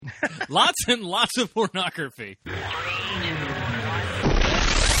Lots and lots of pornography.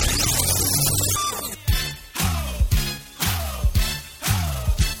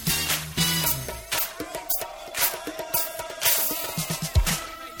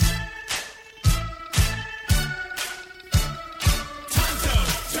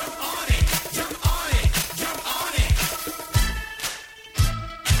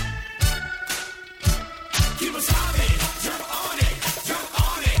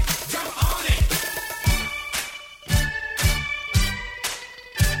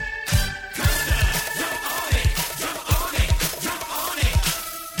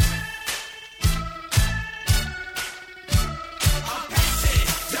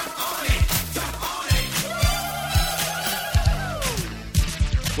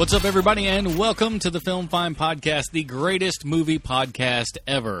 What's up, everybody, and welcome to the Film Fine Podcast, the greatest movie podcast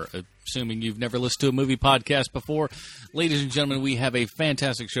ever. Assuming you've never listened to a movie podcast before, ladies and gentlemen, we have a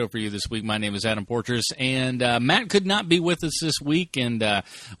fantastic show for you this week. My name is Adam Portress, and Matt could not be with us this week, and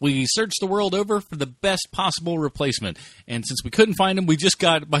we searched the world over for the best possible replacement. And since we couldn't find him, we just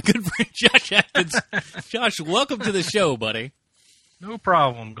got my good friend Josh Adkins. Josh, welcome to the show, buddy. No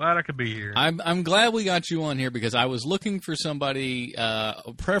problem. Glad I could be here. I'm glad we got you on here because I was looking for somebody,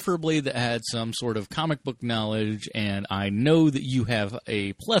 preferably that had some sort of comic book knowledge, and I know that you have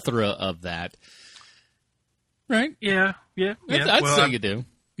a plethora of that. Right? Yeah. I'd say you do.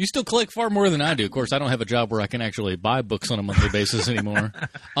 You still collect far more than I do. Of course, I don't have a job where I can actually buy books on a monthly basis anymore.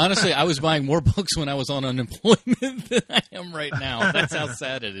 Honestly, I was buying more books when I was on unemployment than I am right now. That's how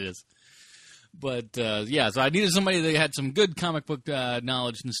sad it is. But, so I needed somebody that had some good comic book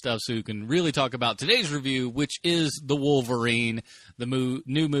knowledge and stuff so who can really talk about today's review, which is The Wolverine, the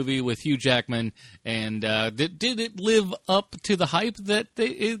new movie with Hugh Jackman. And did it live up to the hype that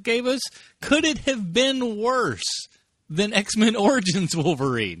it gave us? Could it have been worse than X-Men Origins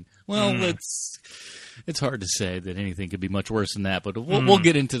Wolverine? Well, it's hard to say that anything could be much worse than that, but we'll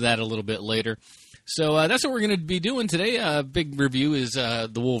get into that a little bit later. So that's what we're going to be doing today. Big review is The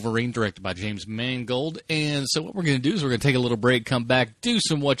Wolverine, directed by James Mangold. And so what we're going to do is we're going to take a little break, come back, do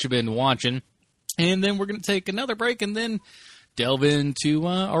some what you've been watching, and then we're going to take another break and then delve into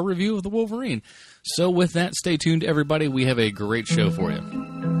our review of The Wolverine. So with that, stay tuned, everybody. We have a great show for you.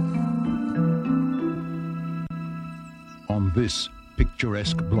 On this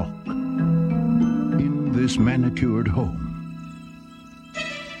picturesque block, in this manicured home,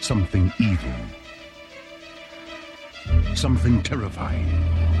 something evil, something terrifying,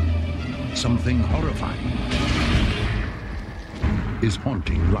 something horrifying is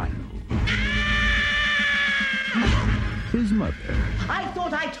haunting Lionel. His mother. I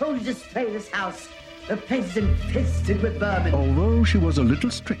thought I told you to stay in this house. The place is infested with vermin. Although she was a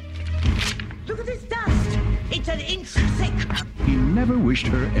little strict, Look at this dust. It's an inch thick. he never wished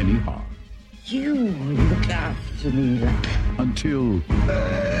her any harm. You look after me. Until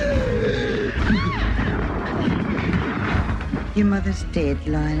Your mother's dead,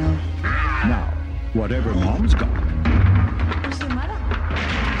 Lionel. now, whatever Mom's got Who's your mother?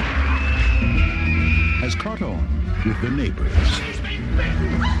 has caught on with the neighbors.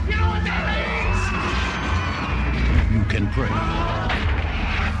 You know what that is? You can pray.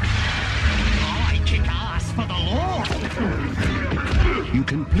 I kick ass for the Lord. You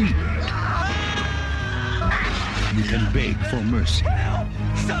can plead. You can beg for mercy.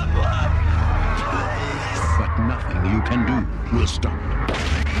 But nothing you can do will stop it.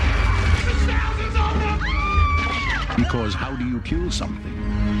 Because how do you kill something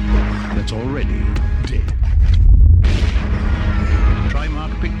that's already dead?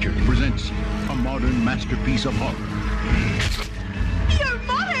 Trimark Pictures presents a modern masterpiece of horror. Your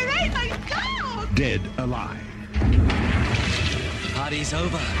mother, oh my God! Dead Alive. Party's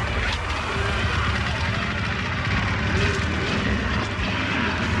over.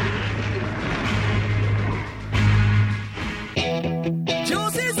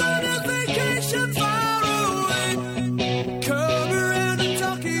 Josie's on a vacation far away. Come around and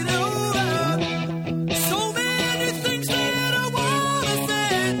talk it over. So many things that I wanna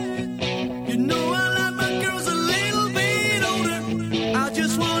say. You know I like my girls a little bit older. I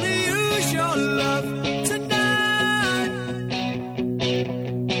just wanna use your love tonight.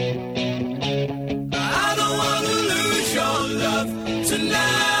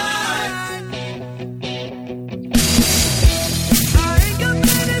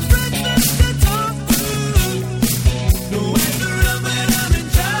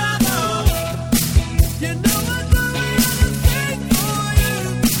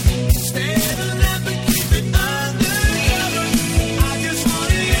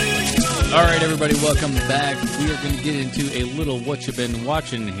 everybody. Welcome back. We are going to get into a little what you've been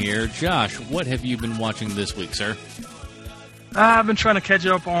watching here. Josh, what have you been watching this week, sir? I've been trying to catch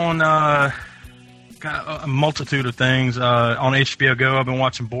up on got a multitude of things. On HBO Go, I've been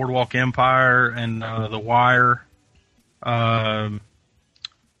watching Boardwalk Empire and The Wire.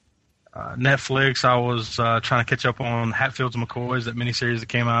 Netflix, I was trying to catch up on Hatfields and McCoys, that miniseries that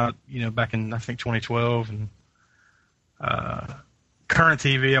came out, back in, I think, 2012. And current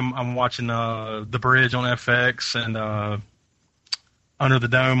TV, I'm watching The Bridge on FX and Under the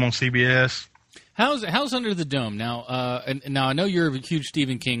Dome on CBS. How's Under the Dome now? Now I know you're a huge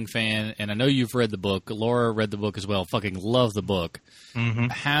Stephen King fan, and I know you've read the book. Laura read the book as well. Fucking love the book. Mm-hmm.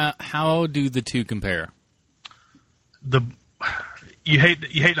 How do the two compare? You hate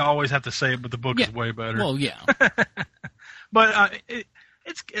to always have to say it, but the book is way better. Well, yeah. But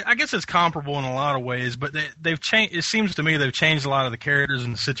I guess it's comparable in a lot of ways. But they've changed. It seems to me they've changed a lot of the characters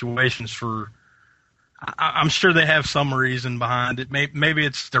and the situations. I'm sure they have some reason behind it. Maybe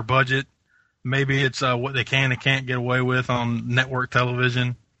it's their budget. Maybe it's what they can and can't get away with on network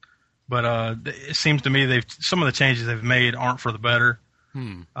television. But it seems to me some of the changes they've made aren't for the better.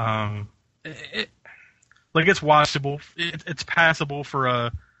 It's watchable. It's passable for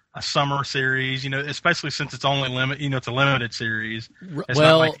a summer series, especially since it's only it's a limited series. It's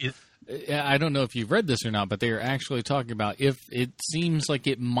I don't know if you've read this or not, but they are actually talking about if it seems like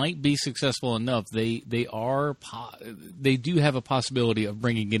it might be successful enough, they do have a possibility of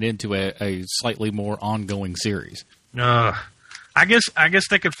bringing it into a slightly more ongoing series. I guess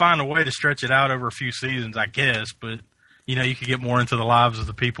they could find a way to stretch it out over a few seasons, I guess, but you could get more into the lives of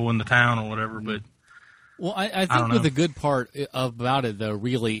the people in the town or whatever, but. Well, I think the good part about it, though,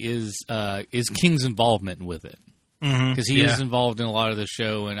 really is King's involvement with it. Because he is involved in a lot of the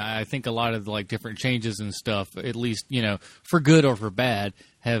show, and I think a lot of the different changes and stuff, at least for good or for bad,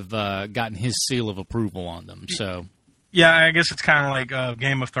 have gotten his seal of approval on them. So, yeah, I guess it's kind of like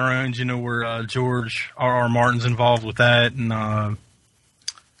Game of Thrones, where George R.R. Martin's involved with that, and I'm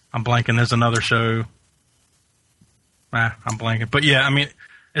blanking. There's another show. I'm blanking, but yeah, I mean.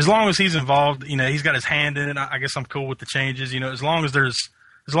 As long as he's involved, he's got his hand in it. I guess I'm cool with the changes. As long as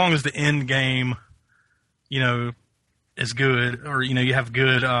the end game, is good, or you have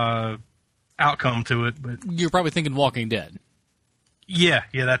good outcome to it. But you're probably thinking Walking Dead. Yeah,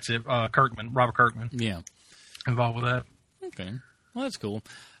 that's it. Robert Kirkman. Yeah, involved with that. Okay, well that's cool.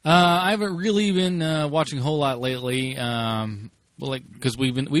 I haven't really been watching a whole lot lately. Because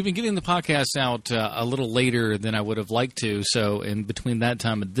we've been getting the podcast out a little later than I would have liked to, so in between that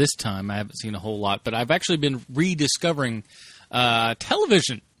time and this time, I haven't seen a whole lot. But I've actually been rediscovering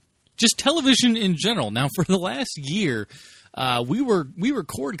television, just television in general. Now, for the last year, we were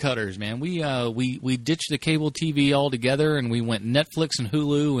cord cutters, man. We ditched the cable TV altogether, and we went Netflix and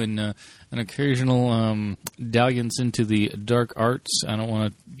Hulu and an occasional dalliance into the dark arts. I don't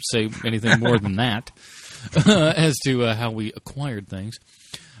want to say anything more than that. As to how we acquired things.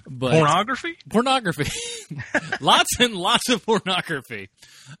 But pornography? Lots and lots of pornography.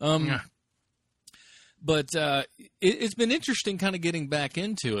 But it's been interesting kind of getting back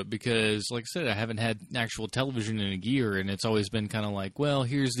into it because, like I said, I haven't had actual television in a year, and it's always been kind of like, well,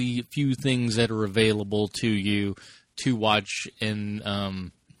 here's the few things that are available to you to watch, and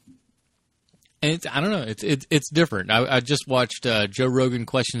I don't know. It's different. I just watched Joe Rogan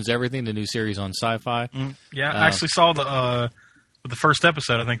Questions Everything, the new series on Sci-Fi. Yeah, I actually saw the first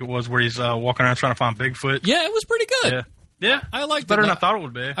episode. I think it was where he's walking around trying to find Bigfoot. Yeah, it was pretty good. Yeah. I liked it. Better than I thought it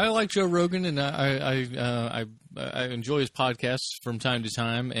would be. I like Joe Rogan, and I enjoy his podcasts from time to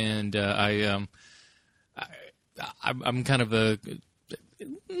time, and I'm kind of a.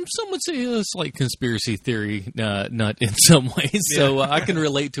 Some would say a slight conspiracy theory nut in some ways, so I can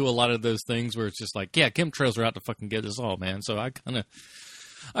relate to a lot of those things where it's just like, yeah, chemtrails are out to fucking get us all, man. So I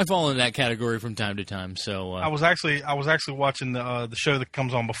fall in that category from time to time. So I was actually watching the show that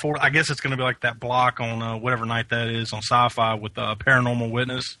comes on before. I guess it's going to be like that block on whatever night that is on Sci-Fi with Paranormal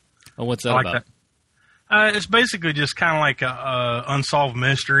Witness. Oh, what's that about? That. It's basically just kind of like a unsolved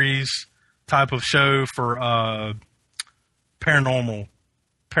mysteries type of show for paranormal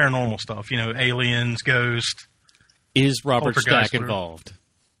stuff, aliens, ghosts. Is Robert Stack involved?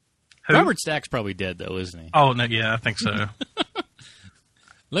 Who? Robert Stack's probably dead, though, isn't he? Oh, no, yeah, I think so.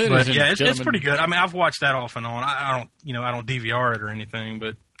 It's pretty good. I mean, I've watched that off and on. I don't DVR it or anything,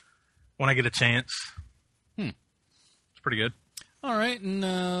 but when I get a chance, it's pretty good. All right, and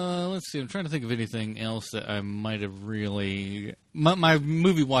let's see. I'm trying to think of anything else that I might have really... My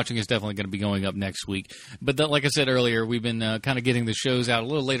movie watching is definitely going to be going up next week. But like I said earlier, we've been kind of getting the shows out a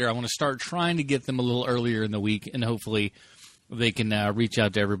little later. I want to start trying to get them a little earlier in the week, and hopefully they can reach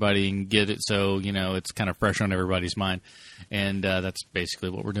out to everybody and get it so, it's kind of fresh on everybody's mind. And that's basically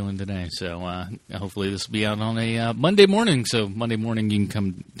what we're doing today. So hopefully this will be out on a Monday morning. So Monday morning you can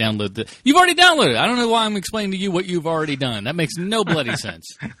come download the... You've already downloaded it. I don't know why I'm explaining to you what you've already done. That makes no bloody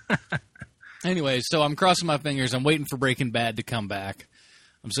sense. Anyway, so I'm crossing my fingers. I'm waiting for Breaking Bad to come back.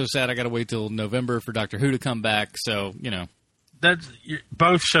 I'm so sad I got to wait till November for Doctor Who to come back. So, That's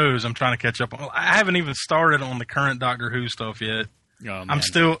both shows I'm trying to catch up on. I haven't even started on the current Doctor Who stuff yet. Oh, I'm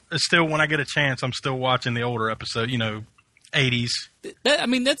still when I get a chance, I'm still watching the older episode, 80s.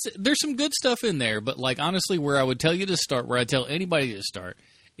 There's some good stuff in there, but honestly, where I would tell you to start, where I tell anybody to start,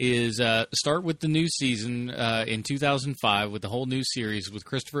 is start with the new season in 2005 with the whole new series with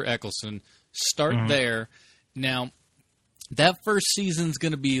Christopher Eccleston. Start there. Now, that first season's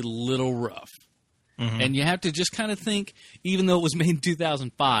going to be a little rough. And you have to just kind of think, even though it was made in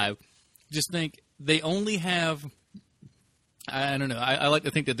 2005, just think they only have, I don't know, I like to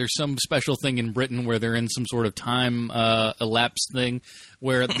think that there's some special thing in Britain where they're in some sort of time elapsed thing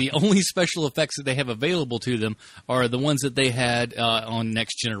where the only special effects that they have available to them are the ones that they had on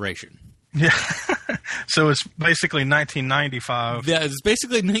Next Generation. Yeah. So it's basically 1995. Yeah, it's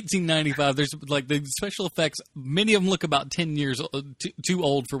basically 1995. There's the special effects, many of them look about 10 years too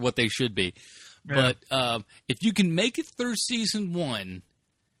old for what they should be. Yeah. But if you can make it through season 1,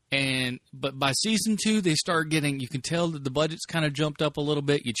 but by season 2 they start getting, you can tell that the budget's kind of jumped up a little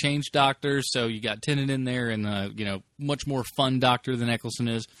bit. You change doctors, so you got Tennant in there, and much more fun doctor than Eccleston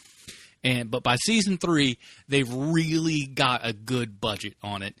is. But by season 3, they've really got a good budget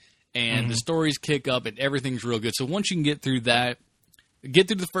on it, and the stories kick up, and everything's real good. So once you can get through that, get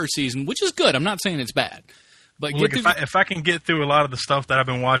through the first season, which is good. I'm not saying it's bad. But look, if I can get through a lot of the stuff that I've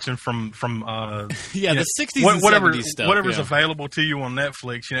been watching from the 60s and 70s stuff, whatever's available to you on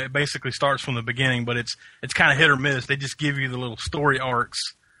Netflix, it basically starts from the beginning, but it's kind of hit or miss. They just give you the little story arcs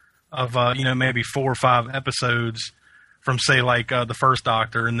of maybe 4 or 5 episodes from say the first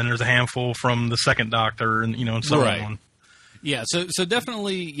Doctor, and then there's a handful from the second Doctor, and and so on. Yeah, so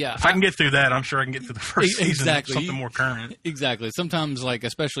definitely, yeah. If I can get through that, I'm sure I can get through the first season, something more current. Exactly. Sometimes,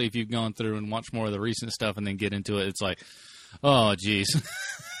 especially if you've gone through and watched more of the recent stuff and then get into it, it's like, oh, geez.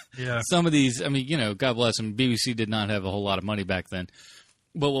 Yeah. Some of these, God bless them, BBC did not have a whole lot of money back then.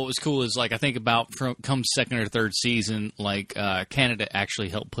 But what was cool is, I think about come second or third season, Canada actually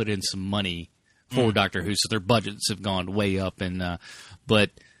helped put in some money for Doctor Who, so their budgets have gone way up, but...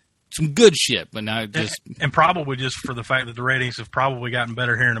 some good shit, but now and probably just for the fact that the ratings have probably gotten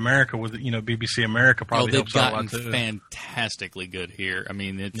better here in America with BBC America probably helps out a lot too. They've gotten fantastically good here. I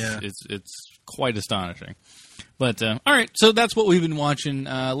mean, it's quite astonishing. But all right, so that's what we've been watching.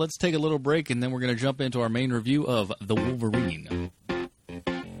 Let's take a little break, and then we're going to jump into our main review of The Wolverine.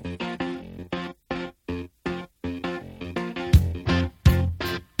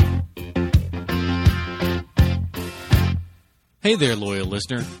 Hey there, loyal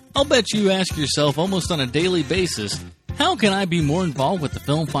listener. I'll bet you ask yourself almost on a daily basis, how can I be more involved with the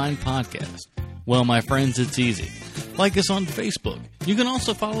Film Find podcast? Well, my friends, it's easy. Like us on Facebook. You can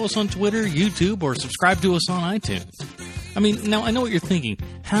also follow us on Twitter, YouTube, or subscribe to us on iTunes. Now I know what you're thinking.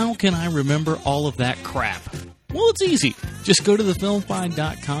 How can I remember all of that crap? Well, it's easy. Just go to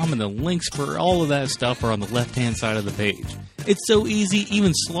thefilmfind.com and the links for all of that stuff are on the left-hand side of the page. It's so easy,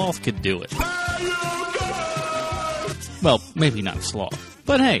 even Sloth could do it. Well, maybe not Sloth.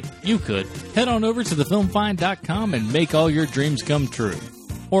 But hey, you could. Head on over to thefilmfind.com and make all your dreams come true.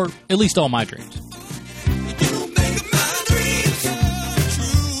 Or at least all my dreams.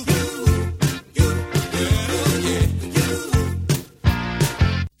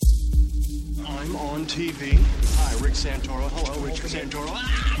 I'm on TV. Hi, Rick Santoro. Hello, Richard Santoro.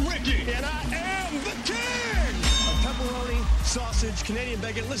 I'm Ricky, and I am the king! Pepperoni, sausage, Canadian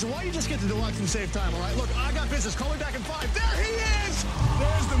bacon. Listen, why don't you just get the deluxe and save time, all right? Look, I got business. Call me back in 5. There he is!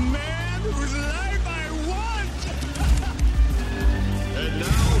 There's the man whose life I want! And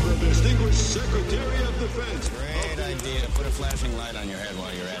now, the distinguished Secretary of Defense. Great idea to put a flashing light on your head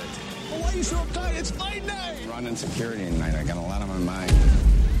while you're at it. Well, why are you so uptight? It's fight night! Running security tonight. I got a lot on my mind.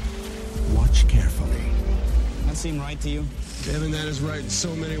 Watch carefully. That seem right to you? Kevin, that is right in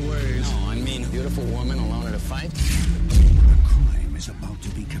so many ways. No, I mean, beautiful woman alone at a fight? A crime is about to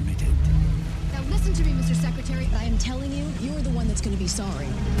be committed. Now listen to me, Mr. Secretary. I am telling you, you're the one that's going to be sorry.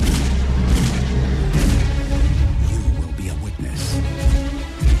 You will be a witness.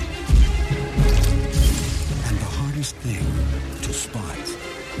 And the hardest thing to spot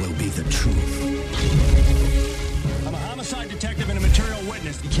will be the truth. I'm a homicide detective and a material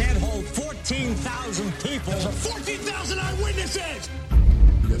witness. You can't hold 14,000 people. There's 14,000 eyewitnesses!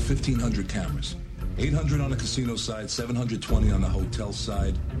 We got 1,500 cameras. $800 on the casino side, $720 on the hotel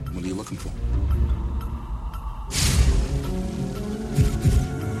side. What are you looking for?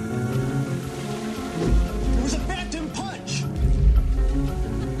 It was a phantom punch.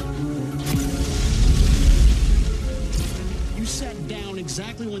 You sat down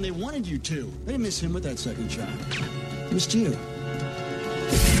exactly when they wanted you to. They didn't miss him with that second shot. They missed you.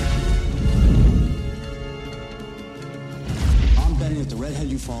 I'm betting that the redhead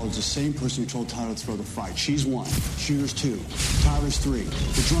you followed is the same person who told Tyler to throw the fight. She's 1. Shooter's 2. Tyler's 3.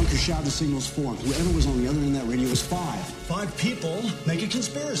 The drunk who shouted the signal's 4. Whoever was on the other end of that radio is 5. 5 people make a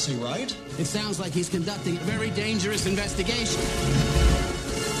conspiracy, right? It sounds like he's conducting a very dangerous investigation.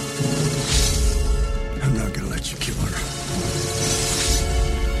 I'm not gonna let you kill her.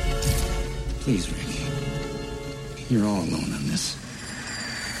 Please, Ricky. You're all alone on this.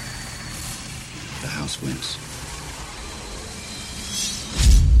 The house wins.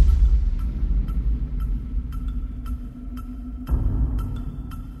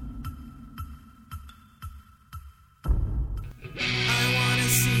 I wanna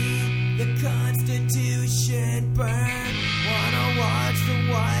see the Constitution burn. Wanna watch the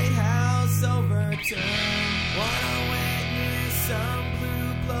White House overturn. Wanna witness some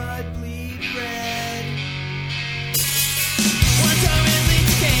blue blood bleed red. One time it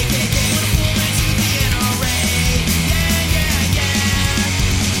leads to KKK when a full man shoots the NRA. Yeah, yeah, yeah.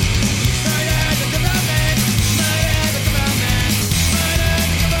 Murder the government. Murder the government. Murder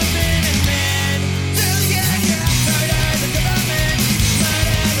the government and men. Yeah, yeah. Murder the government.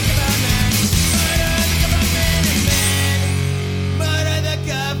 Murder the government. Murder the government and men. Murder the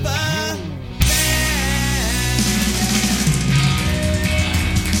government.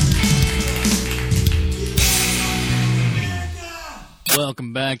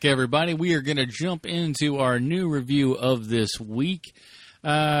 Welcome back, everybody. We are going to jump into our new review of this week.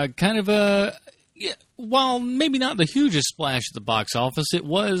 While maybe not the hugest splash at the box office, it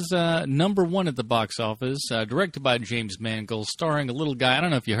was number 1 at the box office, directed by James Mangold, starring a little guy, I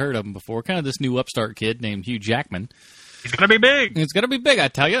don't know if you heard of him before, kind of this new upstart kid named Hugh Jackman. He's going to be big. It's going to be big, I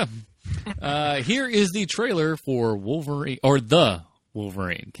tell you. Here is the trailer for Wolverine, or The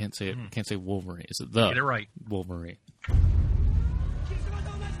Wolverine. Can't say Wolverine. Is it The? Get it right. Wolverine.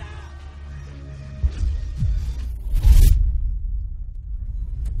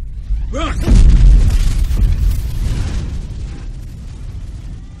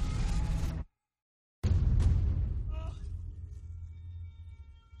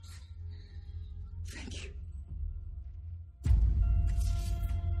 Thank you.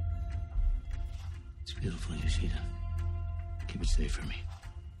 It's beautiful, Yoshida. Keep it safe for me.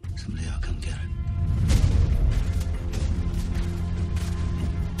 Someday I'll come get it.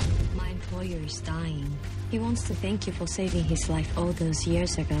 My employer is dying. He wants to thank you for saving his life all those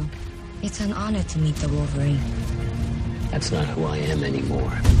years ago. It's an honor to meet the Wolverine. That's not who I am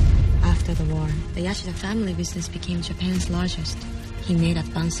anymore. After the war, the Yashida family business became Japan's largest. He made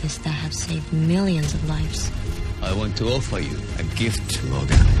advances that have saved millions of lives. I want to offer you a gift,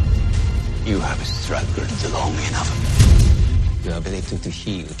 Logan. You have struggled long enough. Your ability to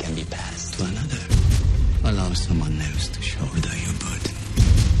heal can be passed to another. Allow someone else to shoulder your burden.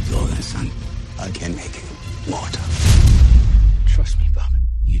 Logan-san, I can make you mortal. Trust me, Bob.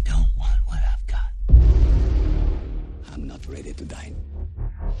 You don't want what I've got. I'm not ready to die.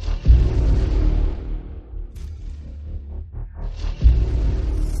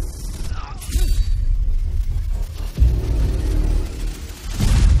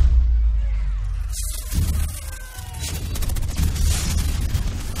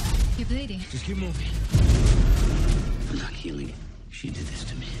 You're bleeding. Just keep moving. I'm not healing it. She did this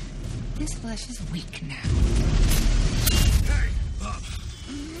to me. This flesh is weak now. Hey, Bob.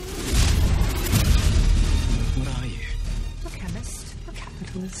 What are you? A chemist, a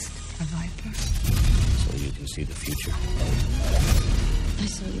capitalist, a viper. So you can see the future. I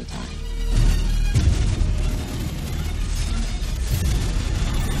saw you die.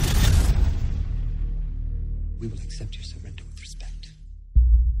 We will accept your surrender with respect.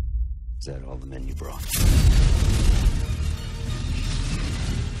 Is that all the men you brought?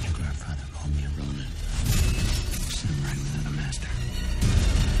 Your grandfather called me a Ronin. Samurai without a master.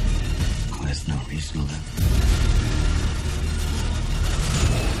 Who has no reason to live.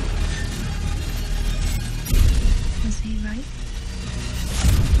 Was he right?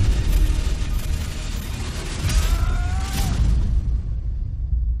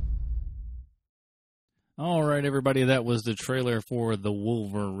 All right, everybody, that was the trailer for The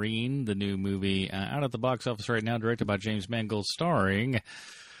Wolverine, the new movie out at the box office right now, directed by James Mangold, starring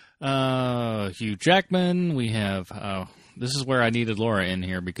Hugh Jackman. We have. This is where I needed Laura in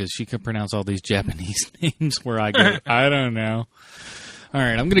here because she could pronounce all these Japanese names where I go, I don't know. All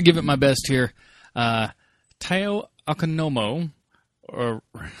right, I'm going to give it my best here. Tao Akinomo, or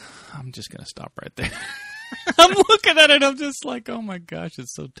I'm just going to stop right there. I'm looking at it, I'm just like, oh my gosh,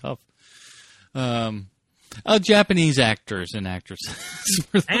 it's so tough. Japanese actors and actresses.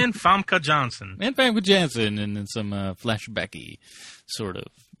 And Famke Janssen. And then some flashbacky sort of.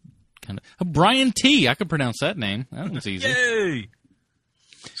 Kind of Brian T. I could pronounce that name. That was easy. Yay!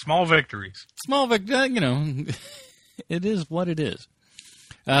 Small victories. It is what it is.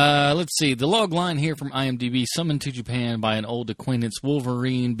 Let's see. The log line here from IMDb: summoned to Japan by an old acquaintance,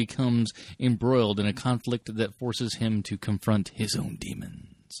 Wolverine becomes embroiled in a conflict that forces him to confront his own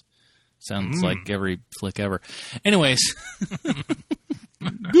demons. Sounds like every flick ever. Anyways,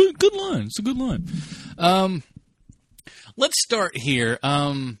 good line. It's a good line. Let's start here.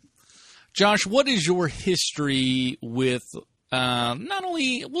 Josh, what is your history with not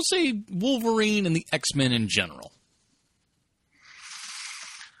only, we'll say, Wolverine and the X-Men in general?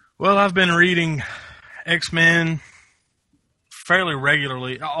 Well, I've been reading X-Men fairly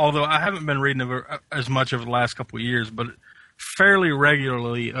regularly, although I haven't been reading as much over the last couple of years, but fairly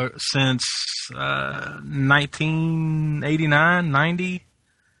regularly since 1989, 90.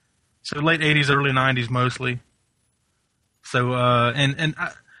 So late 80s, early 90s mostly. So,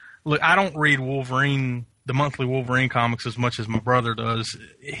 look, I don't read Wolverine, the monthly Wolverine comics as much as my brother does.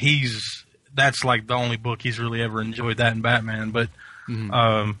 That's like the only book he's really ever enjoyed, that and Batman. But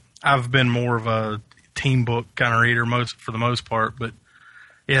I've been more of a team book kind of reader for the most part. But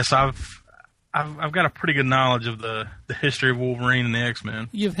yes, I've got a pretty good knowledge of the history of Wolverine and the X-Men.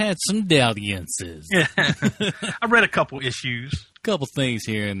 You've had some dalliances. Yeah, I've read a couple issues, couple things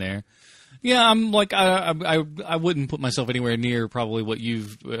here and there. Yeah, I'm like I wouldn't put myself anywhere near probably what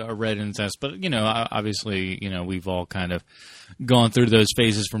you've read in sense, but obviously we've all kind of gone through those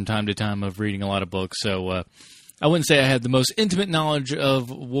phases from time to time of reading a lot of books. So I wouldn't say I had the most intimate knowledge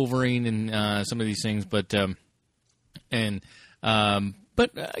of Wolverine and some of these things, but yeah,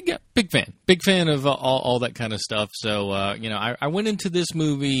 big fan of all that kind of stuff. So I went into this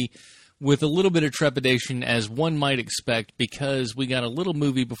movie with a little bit of trepidation, as one might expect, because we got a little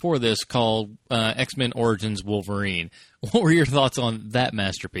movie before this called X-Men Origins Wolverine. What were your thoughts on that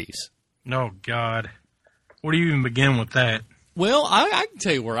masterpiece? Oh, God. Where do you even begin with that? Well, I can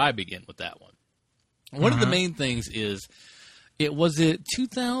tell you where I begin with that one. One of the main things is, was it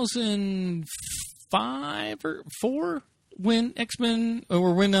 2005 or 4 when X-Men,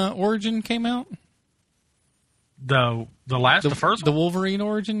 or when Origin came out? The first one? The Wolverine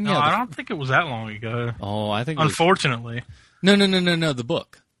origin? No, Yeah, I don't think it was that long ago. Oh, I think unfortunately. No, the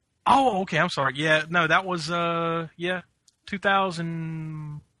book. Oh, okay, I'm sorry. Yeah, no, that was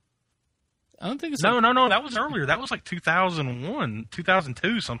 2000. I don't think it's No, that was earlier. That was like 2001,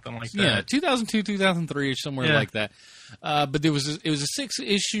 2002, something like that. Yeah, 2002, 2003, or somewhere like that. But it was a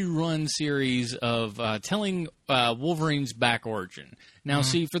 6-issue run series of telling Wolverine's back origin. Now,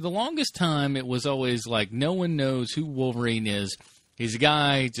 see, for the longest time, it was always like no one knows who Wolverine is. He's a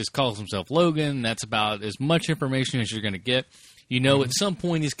guy, just calls himself Logan. That's about as much information as you're going to get. At some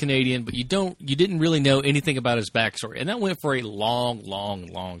point he's Canadian, but you didn't really know anything about his backstory, and that went for a long, long,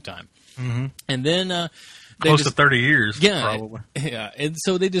 long time. Mm-hmm. And then close to 30 years, probably. Yeah, and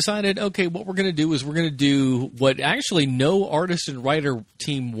so they decided, okay, what we're going to do is we're going to do what actually no artist and writer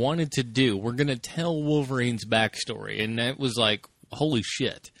team wanted to do. We're going to tell Wolverine's backstory, and that was like, holy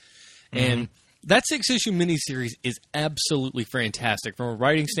shit. Mm-hmm. And that 6-issue miniseries is absolutely fantastic from a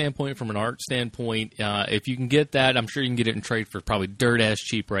writing standpoint, from an art standpoint. If you can get that, I'm sure you can get it in trade for probably dirt-ass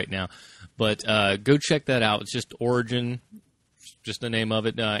cheap right now. But go check that out. It's just Origin, just the name of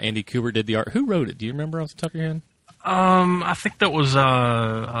it. Andy Kubert did the art. Who wrote it? Do you remember off the top of your head? I think that was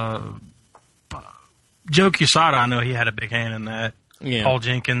Joe Quesada. I know he had a big hand in that. Yeah. Paul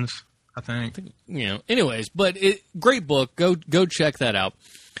Jenkins, I think. Anyways, but great book. Go check that out.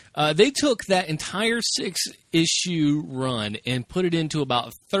 They took that entire 6-issue run and put it into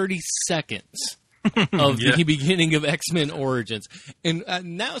about 30 seconds of the beginning of X-Men Origins. And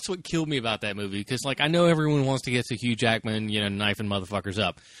that's what killed me about that movie, because I know everyone wants to get to Hugh Jackman, knifing motherfuckers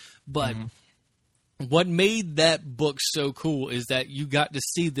up. But what made that book so cool is that you got to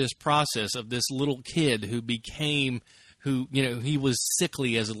see this process of this little kid who became... he was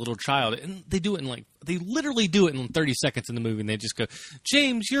sickly as a little child, and they literally do it in 30 seconds in the movie, and they just go,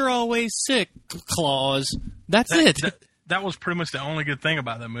 James, you're always sick, Claus. That's it. That was pretty much the only good thing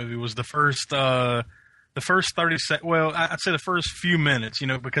about that movie was the first 30 seconds. Well, I'd say the first few minutes,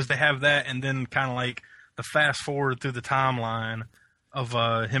 because they have that, and then kind of like the fast forward through the timeline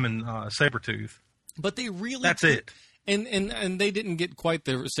him and Sabretooth. But they really... That's it. And they didn't get quite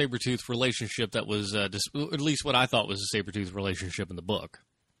the Sabretooth relationship that was, at least what I thought was a Sabretooth relationship in the book.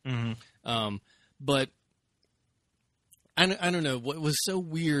 Mm-hmm. But I don't know. What was so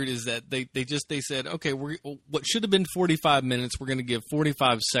weird is that they said, okay, what should have been 45 minutes, we're going to give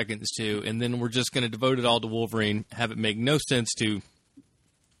 45 seconds to, and then we're just going to devote it all to Wolverine, have it make no sense to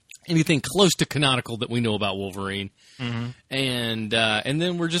anything close to canonical that we know about Wolverine, mm-hmm. and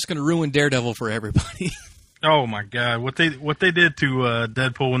then we're just going to ruin Daredevil for everybody. Oh my God! What they did to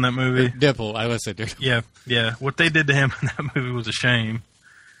Deadpool in that movie? Deadpool, I would say Daredevil. Yeah. What they did to him in that movie was a shame.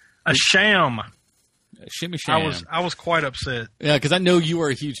 A sham. Shimmy sham. I was quite upset. Yeah, because I know you are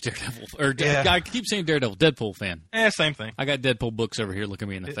a huge Daredevil, I keep saying Daredevil, Deadpool fan. Same thing. I got Deadpool books over here. Look at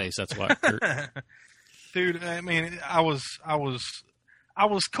me in the face. That's why. Dude, I mean, I was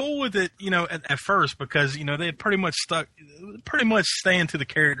cool with it, at first because they had pretty much staying to the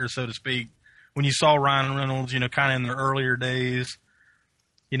character, so to speak. When you saw Ryan Reynolds, kind of in the earlier days,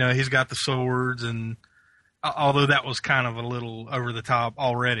 he's got the swords, and although that was kind of a little over the top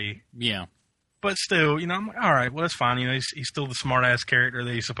already. Yeah. But still, I'm like, all right, well, that's fine. He's still the smart-ass character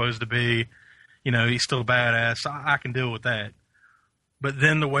that he's supposed to be. He's still badass. So I can deal with that. But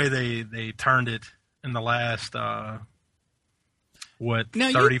then the way they turned it in the last,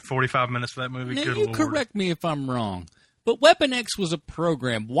 45 minutes of that movie? Now, Good you Lord. correct me if I'm wrong. But Weapon X was a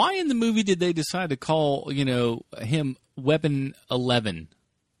program. Why in the movie did they decide to call, him Weapon 11?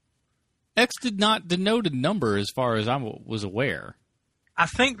 X did not denote a number as far as I was aware. I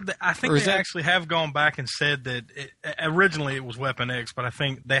think they actually have gone back and said that originally it was Weapon X, but I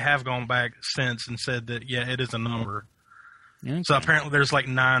think they have gone back since and said that, it is a number. Okay. So apparently there's like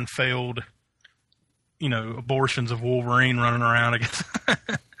 9 failed, abortions of Wolverine running around, I guess.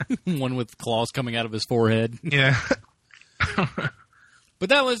 One with claws coming out of his forehead. Yeah. But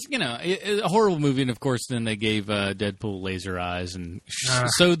that was, a horrible movie, and of course, then they gave Deadpool laser eyes and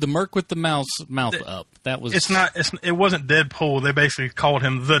sewed the Merc with the mouth up. That was. It wasn't Deadpool. They basically called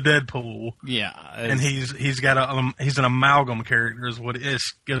him the Deadpool. Yeah, and he's an amalgam character, is what it is.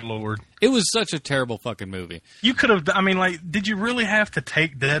 Good Lord, it was such a terrible fucking movie. You could have. I mean, did you really have to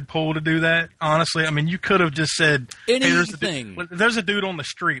take Deadpool to do that? Honestly, I mean, you could have just said anything. Hey, there's a dude on the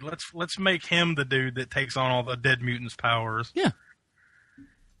street. Let's make him the dude that takes on all the dead mutants' powers. Yeah.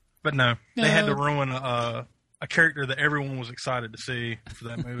 But no, they had to ruin a character that everyone was excited to see for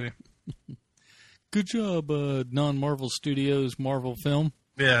that movie. Good job, non-Marvel Studios Marvel film.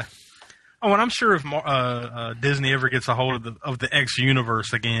 Yeah. Oh, and I'm sure if Disney ever gets a hold of the X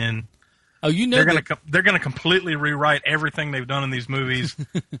universe again, they're gonna completely rewrite everything they've done in these movies,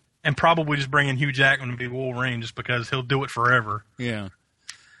 and probably just bring in Hugh Jackman to be Wolverine just because he'll do it forever. Yeah.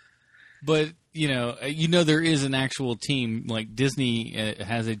 But there is an actual team. Like Disney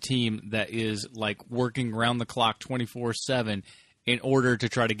has a team that is like working around the clock 24/7 in order to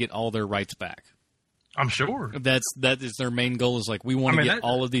try to get all their rights back. I'm sure that is their main goal. Is like we want to get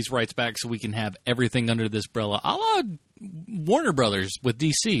all of these rights back so we can have everything under this umbrella, a la Warner Brothers with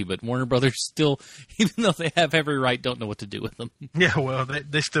DC. But Warner Brothers still, even though they have every right, don't know what to do with them. Yeah, well, they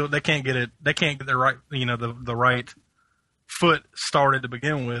can't get it. They can't get their right, the right foot started to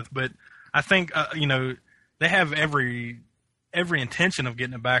begin with, but. I think they have every intention of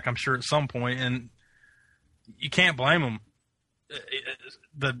getting it back. I'm sure at some point, and you can't blame them.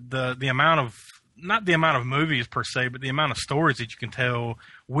 The amount of not the amount of movies per se, but the amount of stories that you can tell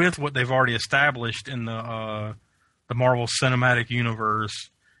with what they've already established in the Marvel Cinematic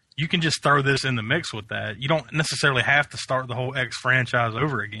Universe. You can just throw this in the mix with that. You don't necessarily have to start the whole X franchise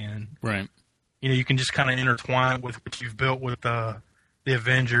over again. Right. You can just kind of intertwine with what you've built with the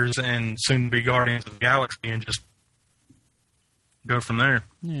Avengers and soon to be Guardians of the Galaxy and just go from there.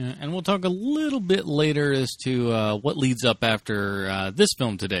 Yeah, and we'll talk a little bit later as to what leads up after this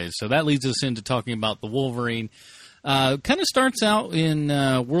film today. So that leads us into talking about the Wolverine. Kind of starts out in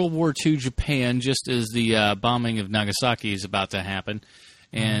World War II Japan, just as the bombing of Nagasaki is about to happen.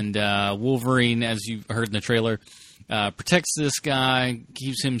 And Wolverine, as you heard in the trailer, protects this guy,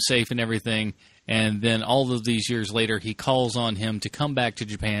 keeps him safe and everything. And then all of these years later, he calls on him to come back to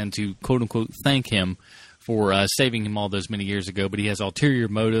Japan to, quote-unquote, thank him for saving him all those many years ago. But he has ulterior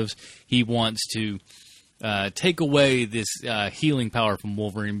motives. He wants to take away this healing power from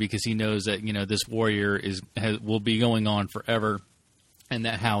Wolverine because he knows that, this warrior will be going on forever. And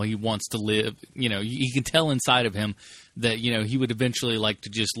that how he wants to live, he can tell inside of him that, he would eventually like to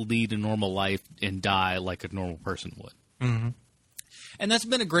just lead a normal life and die like a normal person would. Mm-hmm. And that's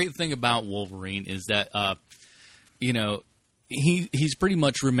been a great thing about Wolverine is that, he's pretty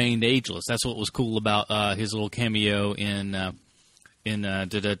much remained ageless. That's what was cool about his little cameo in in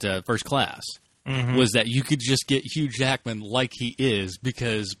First Class. Was that you could just get Hugh Jackman like he is,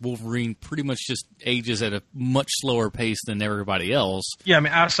 because Wolverine pretty much just ages at a much slower pace than everybody else. Yeah, I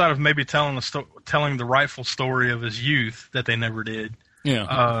mean, outside of maybe telling the rightful story of his youth that they never did.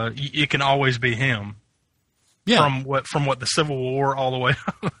 Yeah, it can always be him. Yeah, from what the Civil War all the way.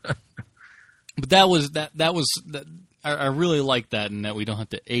 But that was. I really like that, in that we don't have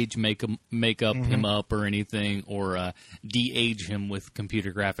to make up him up or anything, or de-age him with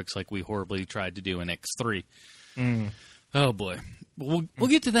computer graphics like we horribly tried to do in X3. Oh boy, we'll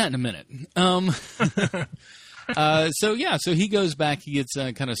get to that in a minute. So he goes back. He gets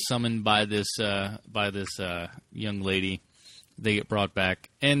kind of summoned by this young lady. They get brought back,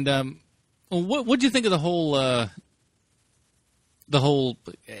 and what do you think of the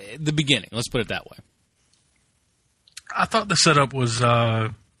beginning? Let's put it that way. I thought the setup was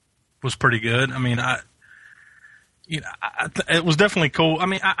pretty good. I mean, it was definitely cool. I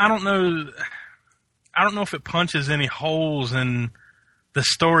mean, I don't know if it punches any holes in the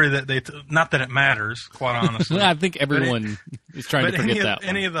story that not that it matters, quite honestly. I think everyone is trying to forget that one.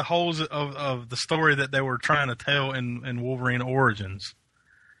 Any of the holes of the story that they were trying to tell in Wolverine Origins.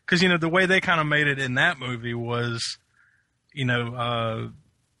 Because, the way they kind of made it in that movie was, he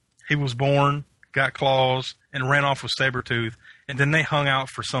was born, got claws, and ran off with Sabretooth, and then they hung out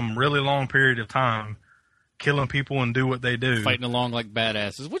for some really long period of time, killing people and do what they do. Fighting along like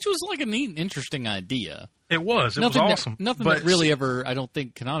badasses, which was like a neat, interesting idea. It was. It was awesome. Nothing that really ever, I don't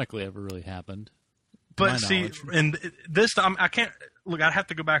think, canonically ever really happened. But see, and this time, I can't, look, I'd have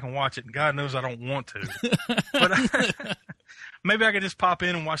to go back and watch it, and God knows I don't want to. But maybe I could just pop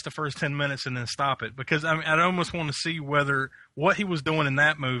in and watch the first 10 minutes and then stop it, because I'd almost want to see what he was doing in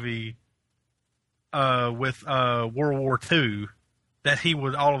that movie with World War II, that he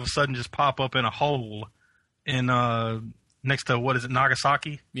would all of a sudden just pop up in a hole in next to, what is it,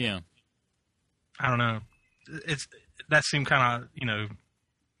 Nagasaki? Yeah. I don't know. That seemed kind of,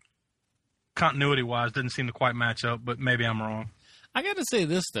 continuity-wise, didn't seem to quite match up, but maybe I'm wrong. I got to say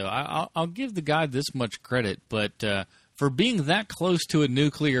this, though. I'll give the guy this much credit, but for being that close to a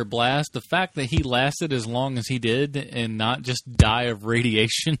nuclear blast, the fact that he lasted as long as he did and not just die of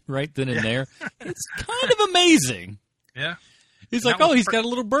radiation right then and there, it's kind of amazing. Yeah. He's like, he's got a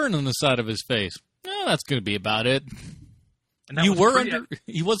little burn on the side of his face. Oh, that's going to be about it. He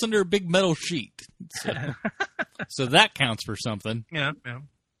was under a big metal sheet. So that counts for something. Yeah.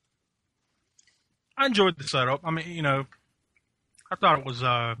 I enjoyed the setup. I mean, I thought it was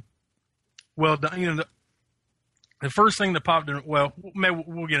well done. The first thing that popped in, well, maybe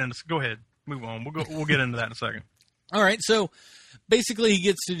we'll get into. Go ahead, move on. We'll get into that in a second. All right, so basically, he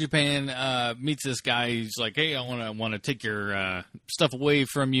gets to Japan, meets this guy. He's like, "Hey, I want to take your stuff away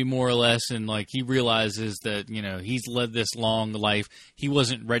from you, more or less." And like, he realizes that he's led this long life. He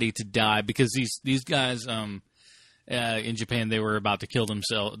wasn't ready to die, because these guys in Japan, they were about to kill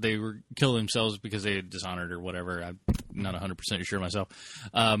themselves. They were kill themselves because they had dishonored or whatever. I'm not 100% sure myself.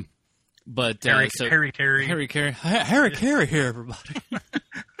 But Harry Carey here, everybody.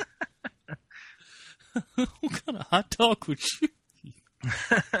 What kind of hot dog would you eat?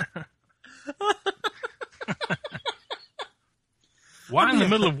 Why in the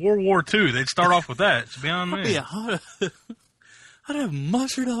middle of World War II? They'd start off with that. It's beyond me. Yeah, I'd have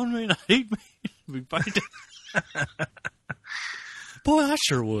mustard on me and I'd eat me. Boy, I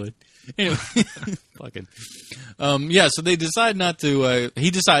sure would. Anyway, fucking. So they decide not to.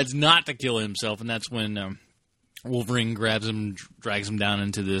 He decides not to kill himself, and that's when Wolverine grabs him, drags him down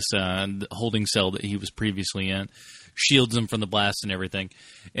into this holding cell that he was previously in, shields him from the blast and everything.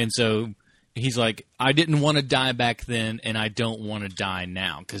 And so he's like, I didn't want to die back then, and I don't want to die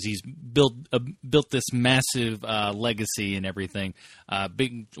now, because he's built this massive legacy and everything,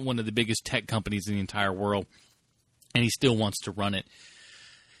 one of the biggest tech companies in the entire world, and he still wants to run it.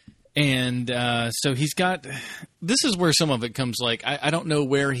 And so he's got – this is where some of it comes, like, I don't know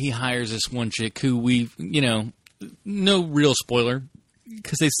where he hires this one chick who we've, no real spoiler,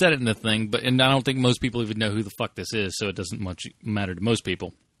 because they said it in the thing, and I don't think most people even know who the fuck this is, so it doesn't much matter to most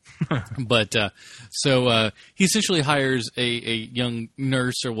people. But so he essentially hires a young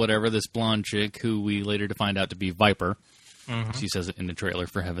nurse or whatever, this blonde chick, who we later to find out to be Viper. Mm-hmm. She says it in the trailer,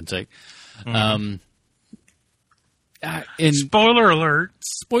 for heaven's sake. Mm-hmm. Spoiler alert.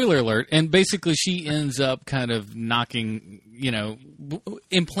 Spoiler alert. And basically she ends up kind of knocking,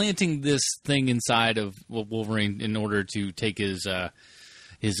 implanting this thing inside of Wolverine in order to take his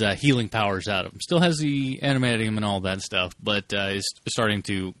healing powers out of him. Still has the animating and all that stuff, but is starting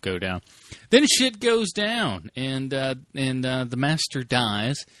to go down. Then shit goes down, and the Master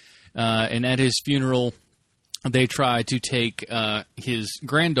dies, and at his funeral, they try to take his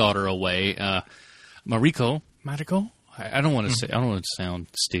granddaughter away, Mariko. I don't want to say. I don't want to sound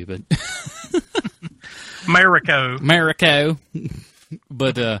stupid. Mariko.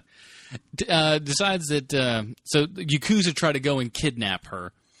 But decides that so Yakuza try to go and kidnap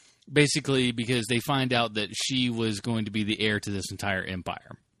her, basically because they find out that she was going to be the heir to this entire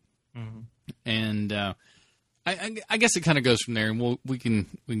empire. Mm-hmm. And I guess it kind of goes from there, and we can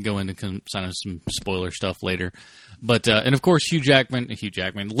go into some spoiler stuff later. But and of course Hugh Jackman,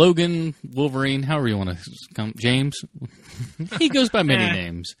 Logan, Wolverine, however you want to come, James. He goes by many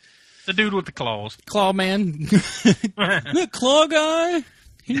names. The dude with the claws, Claw Man, the Claw guy.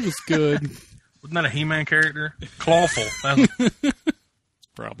 He was good. Wasn't that a He-Man character? Clawful,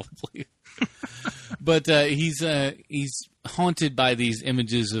 probably. But he's haunted by these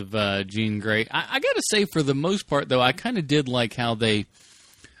images of Jean Grey. I got to say, for the most part, though, I kind of did like how they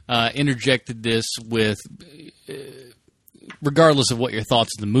interjected this with, regardless of what your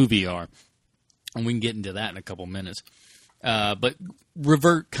thoughts of the movie are, and we can get into that in a couple minutes. But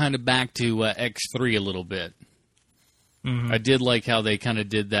revert kind of back to X3 a little bit. Mm-hmm. I did like how they kind of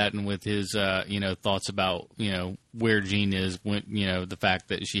did that, and with his thoughts about where Jean is, when the fact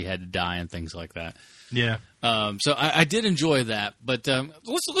that she had to die and things like that. Yeah. So I did enjoy that, but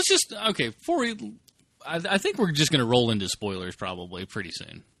let's just before we, I think we're just going to roll into spoilers probably pretty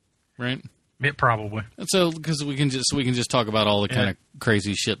soon, right? Yeah, probably. So because we can just talk about all the kind of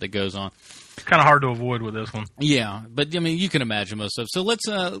crazy shit that goes on. It's kind of hard to avoid with this one. Yeah, but I mean you can imagine most stuff. So let's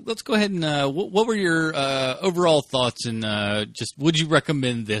go ahead and what were your overall thoughts, and just would you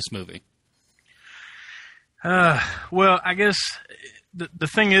recommend this movie? Well, I guess the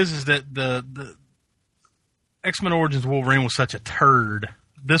thing is that the X-Men Origins Wolverine was such a turd.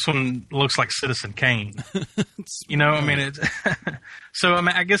 This one looks like Citizen Kane. I mean, it's so. I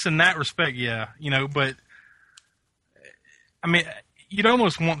mean, I guess in that respect, yeah. But I mean, you'd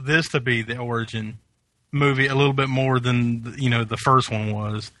almost want this to be the origin movie a little bit more than the first one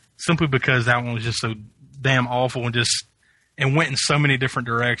was, simply because that one was just so damn awful and went in so many different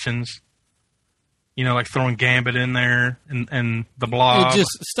directions. Like throwing Gambit in there and the Blob. It's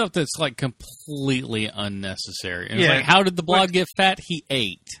just stuff that's like completely unnecessary. And it's like, how did the Blob get fat? He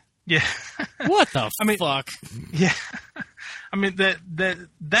ate. Yeah. What the fuck? Yeah. I mean,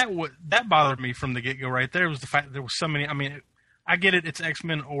 that bothered me from the get-go right there, was the fact that there were so many. I mean, I get it. It's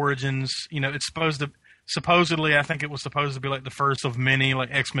X-Men Origins. It's supposedly, I think it was supposed to be like the first of many like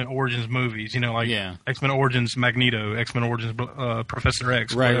X-Men Origins movies. X-Men Origins Magneto, X-Men Origins Professor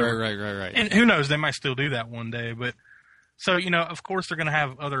X. Right. And who knows? They might still do that one day. But so of course they're going to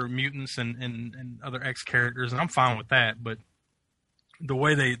have other mutants and other X characters, and I'm fine with that. But the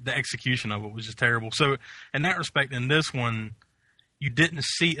way the execution of it was just terrible. So in that respect, in this one, you didn't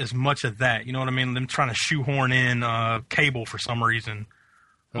see as much of that. You know what I mean? Them trying to shoehorn in Cable for some reason,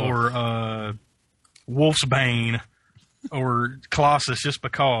 or Wolfsbane, or Colossus just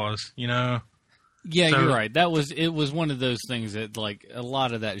because, Yeah, so, you're right. It was one of those things that, like, a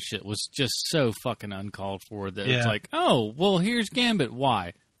lot of that shit was just so fucking uncalled for that it's like, oh, well, here's Gambit.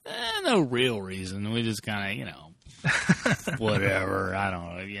 Why? No real reason. We just kind of, whatever. I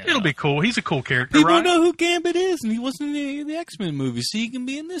don't know. It'll be cool. He's a cool character, People right? know who Gambit is, and he wasn't in the X-Men movie, so he can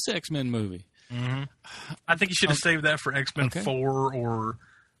be in this X-Men movie. Mm-hmm. I think you should have saved that for X-Men 4 or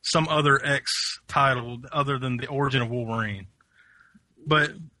some other X title other than the origin of Wolverine.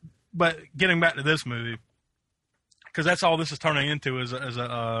 But getting back to this movie, because that's all this is turning into is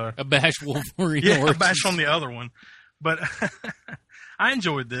a bash Wolverine. Yeah, a bash on the other one. But I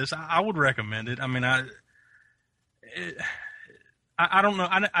enjoyed this. I would recommend it. I mean, I don't know.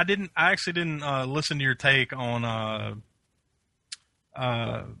 I actually didn't listen to your take on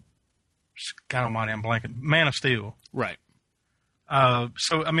God Almighty, I'm blanking. Man of Steel. Right.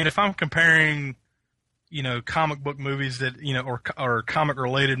 So I mean, if I'm comparing, comic book movies that or comic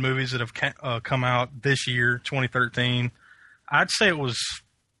related movies that have come out this year, 2013, I'd say it was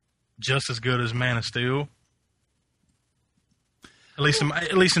just as good as Man of Steel. At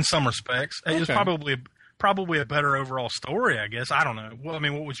least in some respects, It's probably a better overall story, I guess. I don't know. Well, I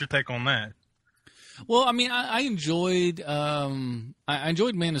mean, what was your take on that? Well, I mean, I enjoyed I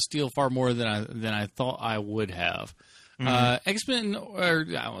enjoyed Man of Steel far more than I thought I would have. Mm-hmm. X-Men, or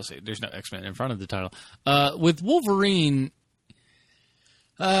I won't say there's no X-Men in front of the title. With Wolverine,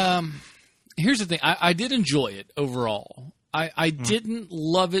 here's the thing. I did enjoy it overall. I didn't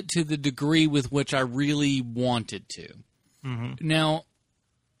love it to the degree with which I really wanted to. Mm-hmm. Now,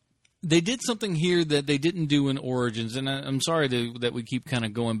 They did something here that they didn't do in Origins, and I'm sorry that we keep kind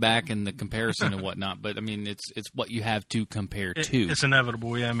of going back in the comparison and whatnot, but I mean, it's what you have to compare to. It's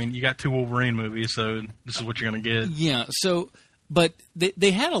inevitable, yeah. I mean, you got 2 Wolverine movies, so this is what you're going to get. Yeah, so, but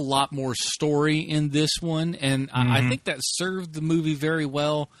they had a lot more story in this one, and I think that served the movie very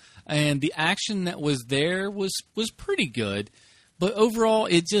well, and the action that was there was pretty good. But overall,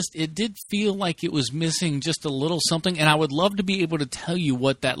 it did feel like it was missing just a little something, and I would love to be able to tell you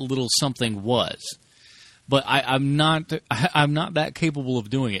what that little something was. But I'm not that capable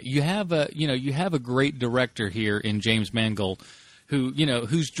of doing it. You have a great director here in James Mangold,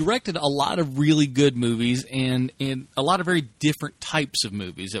 who's directed a lot of really good movies and a lot of very different types of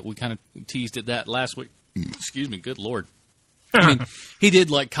movies that we kind of teased at that last week. Excuse me, good Lord. I mean, he did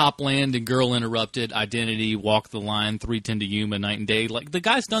like Copland and Girl Interrupted, Identity, Walk the Line, 3:10 to Yuma, Night and Day. Like, the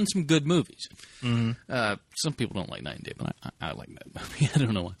guy's done some good movies. Some people don't like Night and Day, but I like that movie. I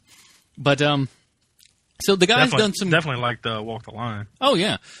don't know why. But so the guy's done some definitely like the Walk the Line. Oh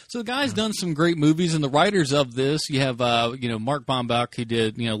yeah, so the guy's done some great movies, and the writers of this, you have Mark Baumbach, who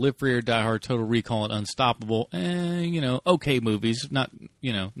did Live Free or Die Hard, Total Recall, and Unstoppable, and okay movies, not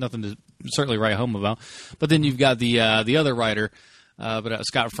nothing to certainly write home about. But then you've got the other writer,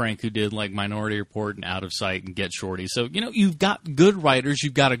 Scott Frank, who did like Minority Report and Out of Sight and Get Shorty. So you've got good writers,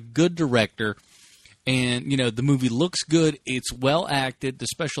 you've got a good director, and the movie looks good. It's well acted. The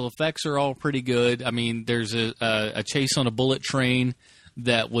special effects are all pretty good. I mean, there's a chase on a bullet train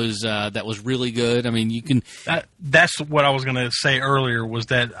that was really good. I mean, you can. That's what I was going to say earlier. Was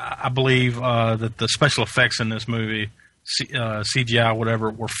that I believe that the special effects in this movie, CGI, whatever,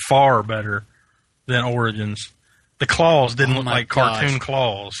 were far better than Origins. The claws didn't look like cartoon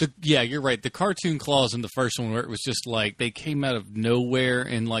claws. Yeah, you're right. The cartoon claws in the first one, where it was just like they came out of nowhere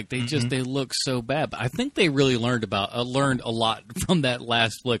and like they look so bad. But I think they really learned a lot from that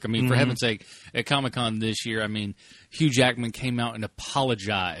last flick. I mean, for heaven's sake, at Comic-Con this year, I mean, Hugh Jackman came out and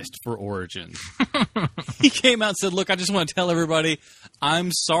apologized for Origins. He came out and said, "Look, I just want to tell everybody,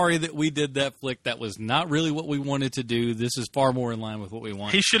 I'm sorry that we did that flick. That was not really what we wanted to do. This is far more in line with what we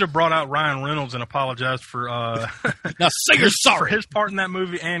want." He should have brought out Ryan Reynolds and apologized for now say you're sorry for his part in that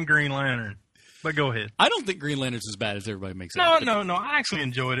movie and Green Lantern. But go ahead. I don't think Green Lantern's as bad as everybody makes it. No. I actually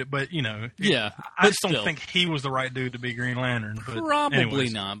enjoyed it, but yeah, I just don't think he was the right dude to be Green Lantern. But probably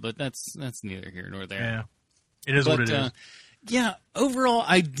not. But that's neither here nor there. Yeah, it is what it is. Yeah, overall,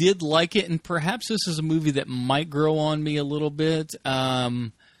 I did like it, and perhaps this is a movie that might grow on me a little bit.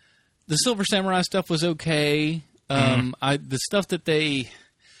 The Silver Samurai stuff was okay. The stuff that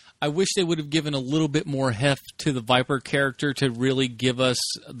I wish they would have given a little bit more heft to the Viper character to really give us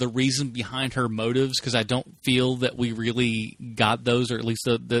the reason behind her motives, because I don't feel that we really got those, or at least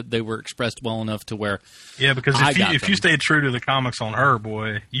they were expressed well enough to where. Yeah, because if you stayed true to the comics on her,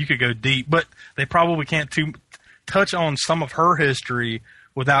 boy, you could go deep. But they probably can't touch on some of her history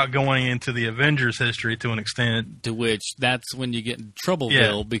without going into the Avengers history to an extent. To which, that's when you get in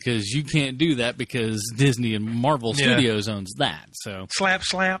troubleville, because you can't do that because Disney and Marvel Studios owns that. So slap.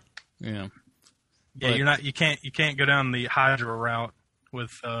 Yeah. Yeah, you can't go down the Hydra route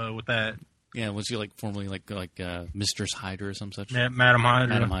with that. Yeah, was she like formerly like Mistress Hydra or some such? Yeah, Madam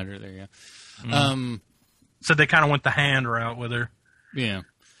Hydra. Madam Hydra, there you go. So they kind of went the hand route with her. Yeah.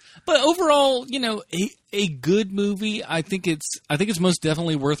 But overall, a good movie. I think it's most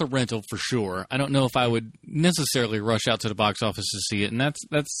definitely worth a rental for sure. I don't know if I would necessarily rush out to the box office to see it, and that's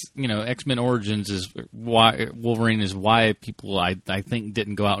X-Men Origins is why Wolverine is why people I think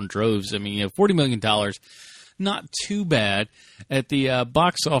didn't go out in droves. I mean, $40 million, not too bad at the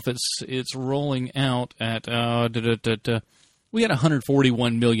box office. It's rolling out at we had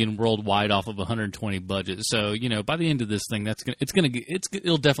 141 million worldwide off of 120 budget. So, by the end of this thing,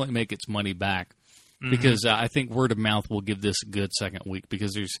 it'll definitely make its money back, because I think word of mouth will give this a good second week,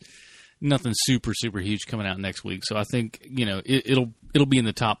 because there's nothing super, super huge coming out next week. So I think, it'll be in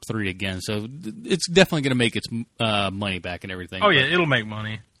the top 3 again. So it's definitely going to make its money back and everything. Oh yeah, it'll make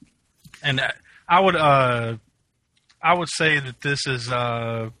money. And I would say that this is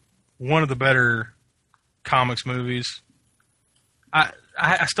one of the better comics movies.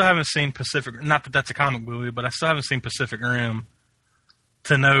 I still haven't seen Pacific. Not that that's a comic movie, but I still haven't seen Pacific Rim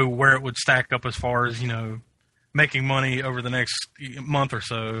to know where it would stack up as far as making money over the next month or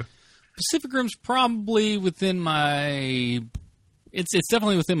so. Pacific Rim's probably within my. It's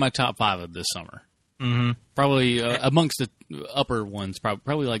definitely within my top 5 of this summer. Mm-hmm. Probably amongst the upper ones,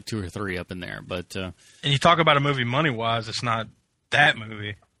 probably like 2 or 3 up in there. But and you talk about a movie money wise, it's not that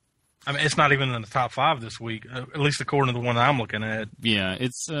movie. I mean, it's not even in the top 5 this week, at least according to the one I'm looking at. Yeah,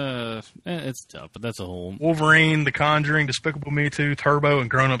 it's tough, but that's a whole... Wolverine, The Conjuring, Despicable Me 2, Turbo, and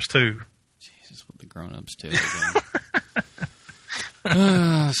Grown Ups 2. Jesus, what the Grown Ups 2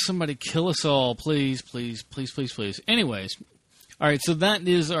 somebody kill us all, please, please, please, please, please. Anyways, all right, so that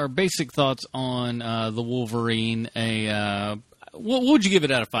is our basic thoughts on the Wolverine. What would you give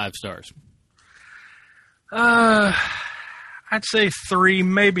it out of 5 stars? I'd say 3,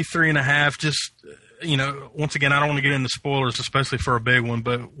 maybe 3.5. Just, once again, I don't want to get into spoilers, especially for a big one,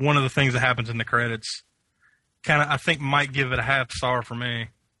 but one of the things that happens in the credits kind of, I think, might give it a half star for me.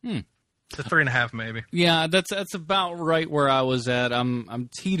 It's a 3.5, maybe. Yeah, that's about right where I was at. I'm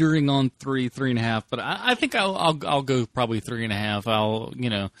teetering on 3.5, but I think I'll go probably 3.5.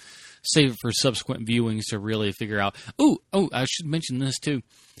 I'll, save it for subsequent viewings to really figure out. Oh, I should mention this too.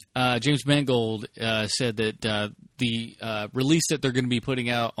 James Mangold said that the release that they're going to be putting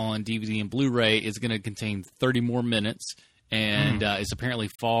out on DVD and Blu-ray is going to contain 30 more minutes and is apparently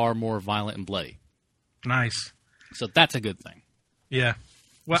far more violent and bloody. Nice. So that's a good thing. Yeah.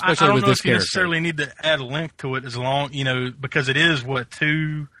 Well, I don't know if you necessarily need to add a link to it as long, because it is,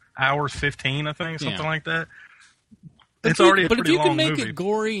 2 hours 15, I think, something like that. It's already a pretty long movie. But if you can make it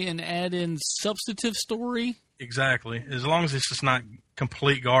gory and add in substantive story... Exactly. As long as it's just not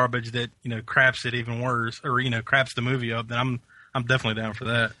complete garbage that, craps it even worse, or, craps the movie up, then I'm definitely down for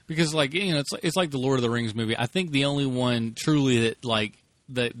that. Because, it's like the Lord of the Rings movie. I think the only one truly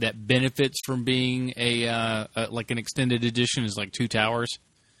that, that benefits from being an extended edition is, Two Towers.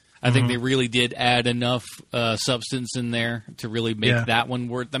 I think they really did add enough substance in there to really make that one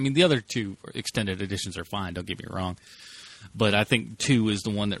worth. I mean, the other 2 extended editions are fine, don't get me wrong. But I think 2 is the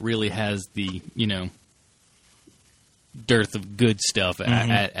one that really has the, dearth of good stuff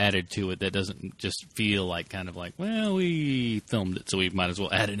added to it that doesn't just feel like well, we filmed it, so we might as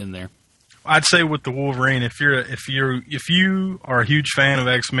well add it in there. I'd say with the Wolverine, if you are a huge fan of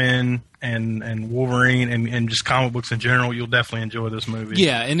X-Men and Wolverine and just comic books in general, you'll definitely enjoy this movie.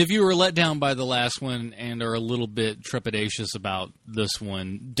 Yeah, and if you were let down by the last one and are a little bit trepidatious about this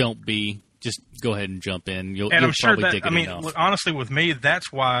one, don't be. Just go ahead and jump in. You'll probably dig it enough. Honestly, with me,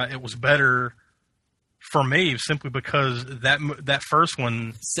 that's why it was better for me, simply because that first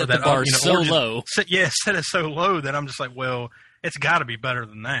one set the bar so low. Set it so low that I'm just like, well, it's got to be better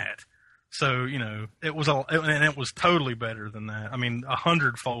than that. So it was totally better than that. I mean,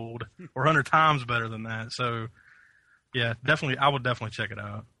 100-fold or 100 times better than that. So yeah, definitely, I would definitely check it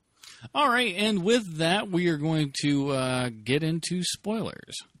out. All right, and with that, we are going to get into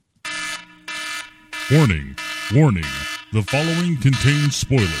spoilers. Warning, warning. The following contains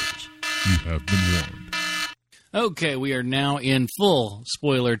spoilers. You have been warned. Okay, we are now in full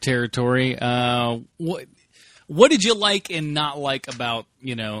spoiler territory. What did you like and not like about,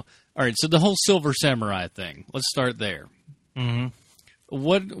 all right, so the whole Silver Samurai thing. Let's start there. Mm-hmm.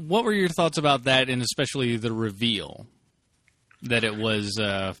 What were your thoughts about that, and especially the reveal that it was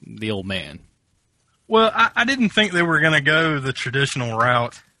the old man? Well, I didn't think they were going to go the traditional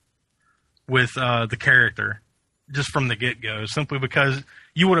route with the character, just from the get-go, simply because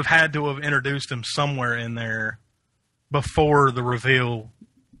you would have had to have introduced him somewhere in there before the reveal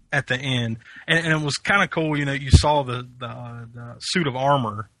at the end. And it was kind of cool, you saw the suit of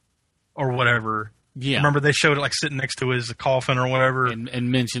armor or whatever. Yeah. Remember they showed it sitting next to his coffin or whatever.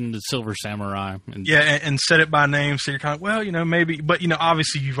 And mentioned the Silver Samurai. And said it by name, so you're kind of, well, maybe. But,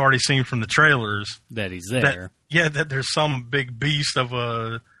 obviously you've already seen from the trailers. That he's there. That there's some big beast of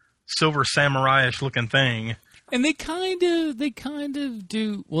a Silver Samurai-ish looking thing. And they kind of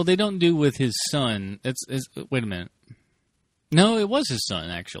do. Well, they don't do with his son. Wait a minute. No, it was his son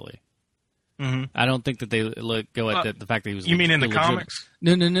actually. Mm-hmm. I don't think that they go at the fact that he was. You mean in the comics?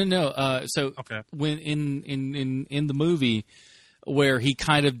 No. So okay. When in the movie where he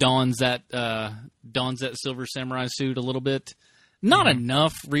kind of dons that Silver Samurai suit a little bit. Not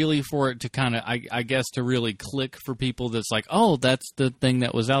enough, really, for it to kind of, I guess, to really click for people that's like, oh, that's the thing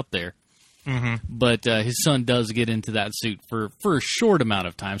that was out there. Mm-hmm. But his son does get into that suit for a short amount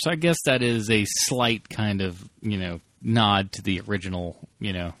of time. So I guess that is a slight kind of, nod to the original,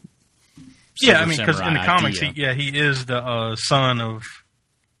 Yeah, I mean, because in the comics, he is the son of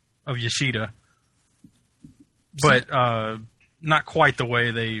Yoshida. But not quite the way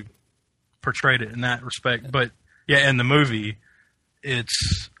they portrayed it in that respect. But, yeah, in the movie...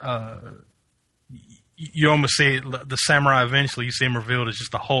 It's you almost see the samurai eventually. You see him revealed as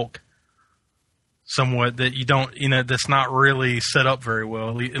just a Hulk, somewhat that you don't, that's not really set up very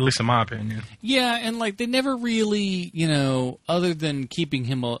well, at least in my opinion. Yeah, and they never really, other than keeping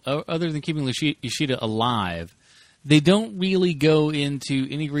Yoshida alive, they don't really go into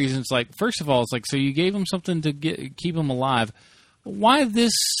any reasons. Like, first of all, it's like, so you gave him something to keep him alive. Why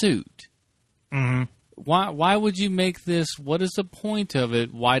this suit? Mm-hmm. Why would you make this? What is the point of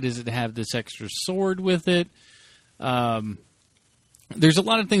it? Why does it have this extra sword with it? There's a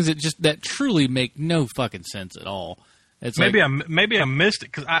lot of things that truly make no fucking sense at all. It's maybe I missed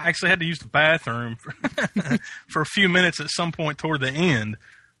it because I actually had to use the bathroom for a few minutes at some point toward the end.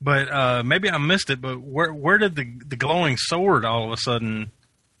 But maybe I missed it. But where did the glowing sword all of a sudden?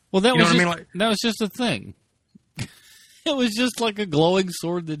 Well, that was just a thing. It was just like a glowing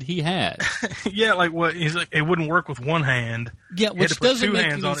sword that he had. Yeah, like what? He's like, it wouldn't work with one hand. Yeah, which doesn't two make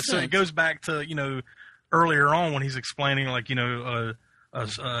hands any on it. sense. So it goes back to earlier on when he's explaining like a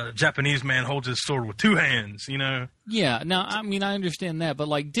Japanese man holds his sword with two hands. Yeah. Now, I mean, I understand that, but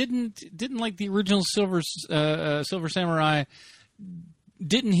like, didn't like the original Silver Samurai?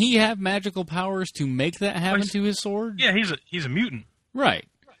 Didn't he have magical powers to make that happen to his sword? Yeah, he's a mutant, right?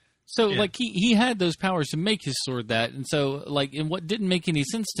 So, yeah. like, he had those powers to make his sword that. And so, like, and what didn't make any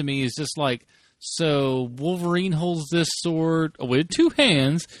sense to me is just, like, so Wolverine holds this sword with two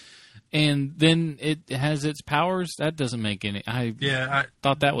hands, and then it has its powers? That doesn't make any... I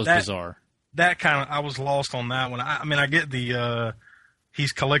thought that was bizarre. That kind of... I was lost on that one. I mean, I get the...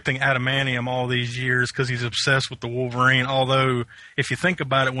 he's collecting adamantium all these years because he's obsessed with the Wolverine, although, if you think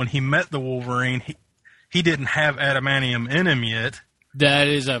about it, when he met the Wolverine, he didn't have adamantium in him yet. That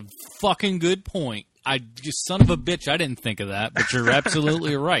is a fucking good point. Son of a bitch, I didn't think of that, but you're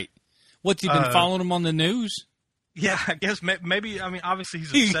absolutely right. What, you've been following him on the news? Yeah, I guess maybe, I mean, obviously he's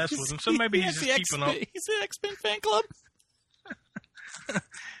obsessed with him, so maybe he's just keeping up. He's the X-Men fan club?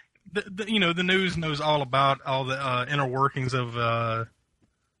 The news knows all about all the inner workings of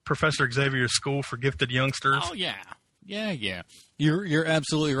Professor Xavier's School for Gifted Youngsters. Oh, yeah. Yeah. You're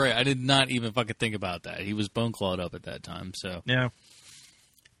absolutely right. I did not even fucking think about that. He was bone clawed up at that time, so. Yeah.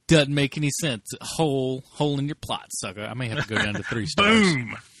 Doesn't make any sense. Hole in your plot, sucker. I may have to go down to 3 stars.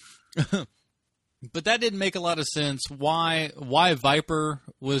 Boom! But that didn't make a lot of sense. Why Viper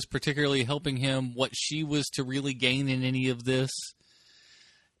was particularly helping him, what she was to really gain in any of this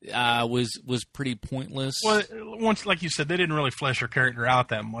was pretty pointless. Well, once, like you said, they didn't really flesh her character out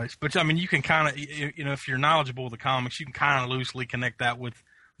that much. But, I mean, you can kind of, if you're knowledgeable of the comics, you can kind of loosely connect that with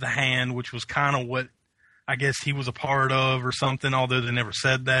the Hand, which was kind of what I guess he was a part of or something, although they never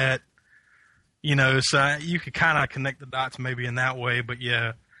said that. So you could kind of connect the dots maybe in that way. But,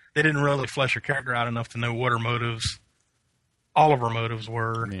 yeah, they didn't really flesh her character out enough to know what her motives, all of her motives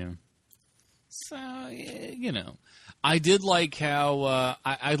were. Yeah. So, I did like how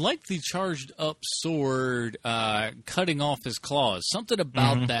I liked the charged up sword cutting off his claws. Something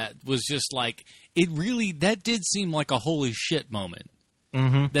about that was just like, that did seem like a holy shit moment.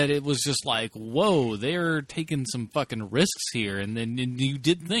 Mm-hmm. That it was just like, whoa, they're taking some fucking risks here. And then you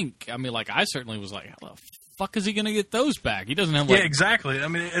did think, I mean, like, I certainly was like, how the fuck is he going to get those back? He doesn't have, like... Yeah, exactly. I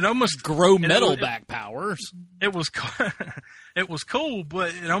mean, it almost... grow metal back powers. It was cool,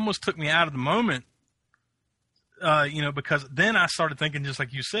 but it almost took me out of the moment. Because then I started thinking, just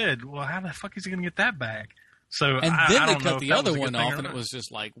like you said, well, how the fuck is he going to get that back? So and I then don't they know cut if the that other was a good one thing off, or and not. it was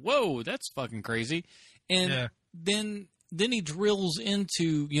just like, whoa, that's fucking crazy. And then he drills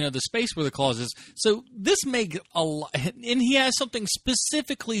into the space where the claws is. So this makes a lot, and he has something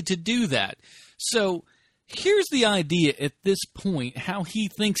specifically to do that. So here's the idea at this point, how he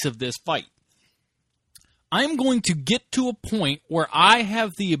thinks of this fight. I'm going to get to a point where I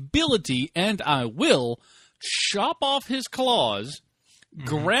have the ability, and I will, chop off his claws,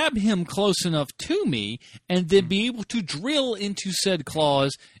 grab him close enough to me, and then be able to drill into said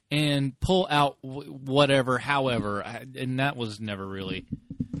claws and pull out whatever, however. And that was never really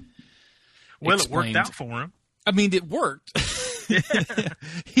It explained. worked out for him. I mean, it worked.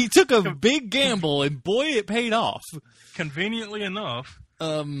 He took a big gamble, and boy, it paid off. Conveniently enough.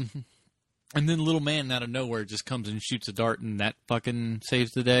 And then little man out of nowhere just comes and shoots a dart, and that fucking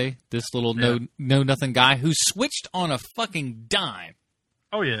saves the day. This little know-nothing guy who switched on a fucking dime.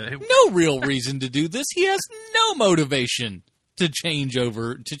 Oh, yeah. No real reason to do this. He has no motivation to change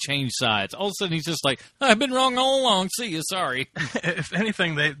sides. All of a sudden, he's just like, I've been wrong all along. See you, sorry. If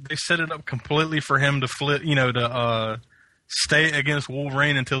anything, they set it up completely for him to flip, to stay against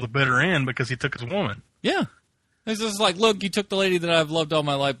Wolverine until the bitter end because he took his woman. Yeah. It's just like, look, you took the lady that I've loved all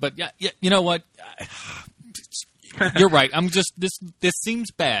my life, but yeah, you know what? You're right. I'm just this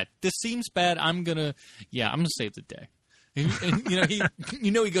seems bad. This seems bad. I'm gonna save the day. And,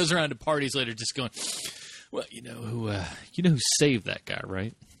 he goes around to parties later, just going, well, you know who saved that guy,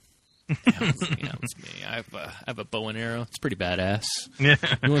 right? Yeah, it's me. I have a bow and arrow. It's pretty badass. Yeah.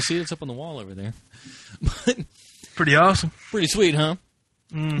 You want to see it? It's up on the wall over there. But pretty awesome. Pretty sweet, huh?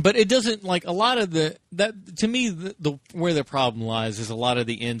 But it doesn't, like, a lot of that to me, the where the problem lies is a lot of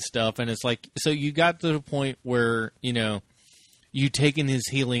the end stuff, and it's like, so you got to the point where, you know, you taken his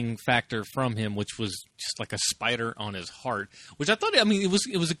healing factor from him, which was just like a spider on his heart, which I thought, I mean, it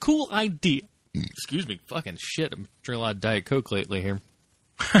was a cool idea. Excuse me, fucking shit, I'm drinking a lot of Diet Coke lately here.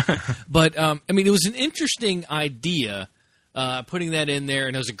 But, I mean, it was an interesting idea, putting that in there,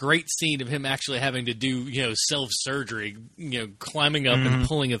 and it was a great scene of him actually having to do, you know, self-surgery, you know, climbing up and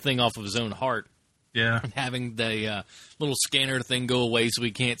pulling a thing off of his own heart. Yeah. And having the little scanner thing go away so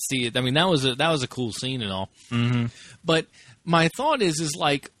we can't see it. I mean, that was a cool scene and all. Mm-hmm. But my thought is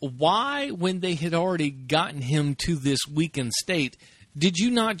like, why, when they had already gotten him to this weakened state, did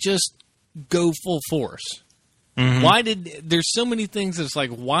you not just go full force? Mm-hmm. Why there's so many things that's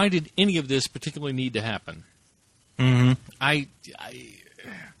like, why did any of this particularly need to happen? Mm-hmm. I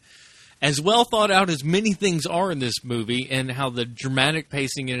as well thought out as many things are in this movie, and how the dramatic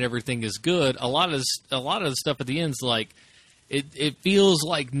pacing and everything is good. A lot of the stuff at the end is like, it feels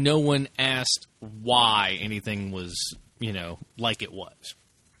like no one asked why anything was, you know, like it was.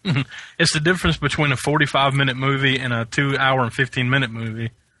 Mm-hmm. It's the difference between a 45-minute movie and a 2 hour and 15-minute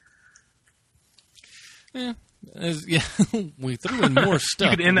movie. Yeah. We threw in more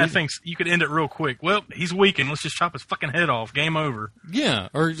stuff. You could end that thing. You could end it real quick. Well, he's weakened. Let's just chop his fucking head off. Game over. Yeah,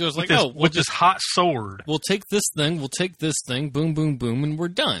 or just like, with this hot sword. We'll take this thing. Boom, boom, boom, and we're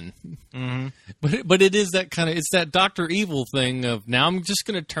done. Mm-hmm. But it is that kind of, it's that Dr. Evil thing of, now I'm just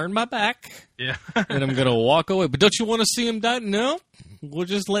going to turn my back. Yeah, and I'm going to walk away. But don't you want to see him die? No, we'll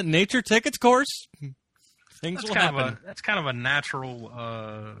just let nature take its course. Things will happen. That's kind of a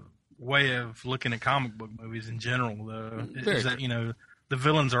natural way of looking at comic book movies in general, though, is that, you know, the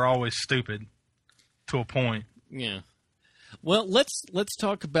villains are always stupid to a point. Yeah. Well, let's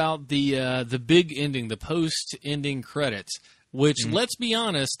talk about the big ending, the post-ending credits, which, let's be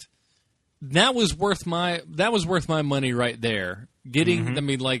honest, that was worth my money right there. Getting, I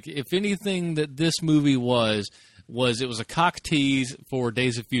mean, like, if anything that this movie was it was a cock tease for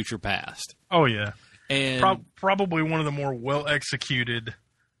Days of Future Past. Oh yeah, and probably one of the more well executed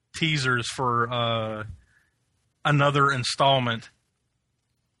teasers for another installment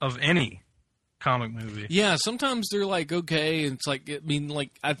of any comic movie. Yeah, sometimes they're like, okay, it's like, I mean,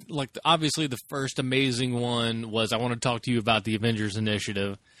 like obviously the first amazing one was, I want to talk to you about the Avengers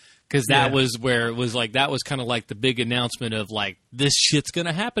Initiative, because that was where it was like, that was kind of like the big announcement of like, this shit's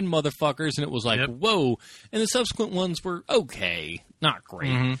gonna happen, motherfuckers, and it was like, whoa. And the subsequent ones were okay, not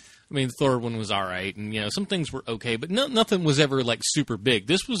great. I mean, the Thor one was all right, and, you know, some things were okay, but nothing was ever, like, super big.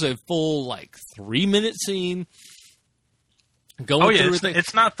 This was a full, like, 3-minute scene.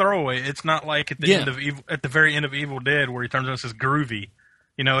 It's not throwaway. It's not like at the very end of Evil Dead where he turns around and says groovy.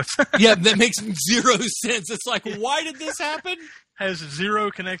 You know, it's yeah, that makes zero sense. It's like, why did this happen? Has zero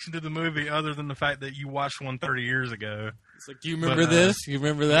connection to the movie other than the fact that you watched one 30 years ago. It's like, do you remember this? You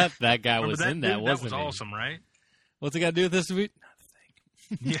remember that? That guy was in that, wasn't he? That was awesome, right? What's it got to do with this movie?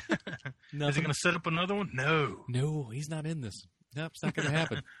 Yeah. Is he going to set up another one? No, he's not in this. No, it's not going to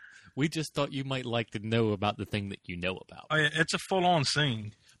happen. We just thought you might like to know about the thing that you know about. Oh, yeah, it's a full-on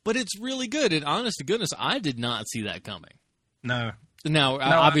scene. But it's really good. And honest to goodness, I did not see that coming. No. Now,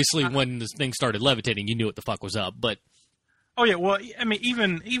 obviously, when this thing started levitating, you knew what the fuck was up. But oh yeah, well, I mean,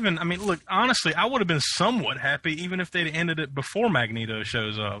 even I mean, look, honestly, I would have been somewhat happy even if they'd ended it before Magneto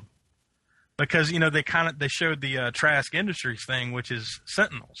shows up. Because, you know, they showed the Trask Industries thing, which is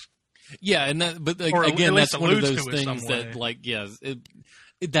Sentinels. Yeah, and again, that's one of those things that, like,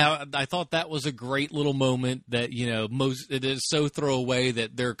 I thought that was a great little moment that, you know, it is so throwaway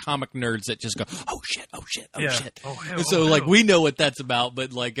that there are comic nerds that just go, oh shit, shit. Oh, hell, and so, like, we know what that's about,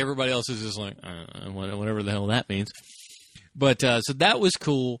 but, like, everybody else is just like, whatever the hell that means. But, so that was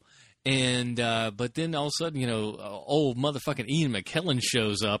cool. And, but then all of a sudden, you know, old motherfucking Ian McKellen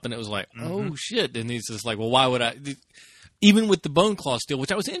shows up, and it was like, oh shit. And he's just like, well, why would I, even with the Bone Claw still,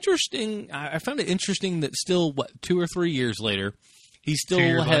 which I was interesting, I found it interesting that still, 2 or 3 years later, he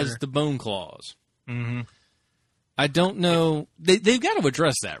still has the Bone Claws. Mm-hmm. I don't know, they've got to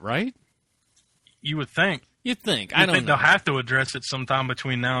address that, right? You would think. You'd think. I don't think they'll have to address it sometime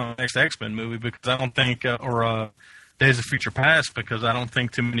between now and the next X-Men movie, because I don't think, Days of Future Past, because I don't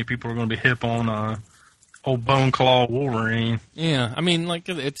think too many people are going to be hip on old Bone Claw Wolverine. Yeah, I mean, like,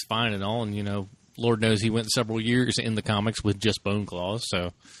 it's fine and all, and, you know, Lord knows he went several years in the comics with just Bone Claws,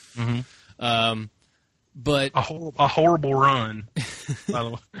 so. Mm-hmm. But a horrible run, by the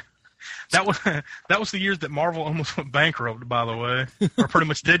way. That was the years that Marvel almost went bankrupt, by the way, or pretty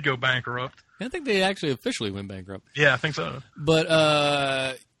much did go bankrupt. I think they actually officially went bankrupt. Yeah, I think so.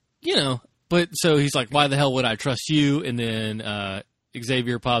 But, you know, But so he's like, why the hell would I trust you? And then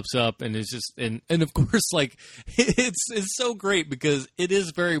Xavier pops up, and it's just and of course, like it's so great because it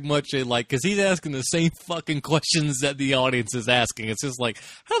is very much a like because he's asking the same fucking questions that the audience is asking. It's just like,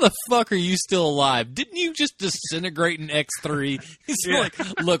 how the fuck are you still alive? Didn't you just disintegrate in X3? He's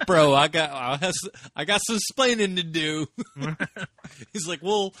like, look, bro, I got some explaining to do. He's like,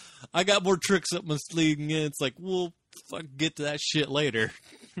 well, I got more tricks up my sleeve. And it's like, we'll get to that shit later.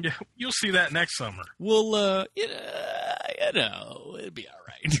 Yeah, you'll see that next summer. Well, you know, it'll be all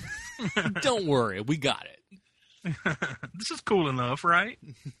right. Don't worry, we got it. This is cool enough, right?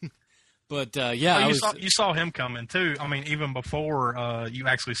 But yeah, you saw him coming too. I mean, even before you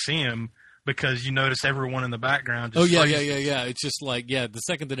actually see him, because you notice everyone in the background. Just yeah. It's just like the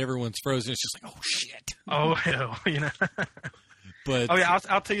second that everyone's frozen, it's just like, oh shit. Oh hell, you know. But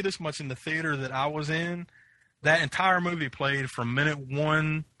I'll tell you this much: in the theater that I was in, that entire movie played from minute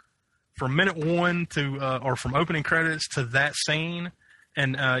one to or from opening credits to that scene,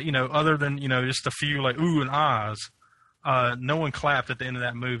 and other than just a few like ooh and ahs, no one clapped at the end of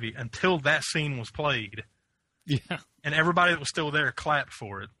that movie until that scene was played. Yeah, and everybody that was still there clapped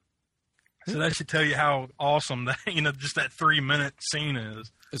for it. So that should tell you how awesome that just that 3-minute scene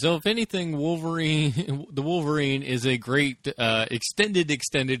is. So if anything, the Wolverine is a great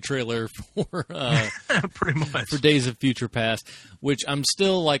extended trailer for pretty much for Days of Future Past, which I'm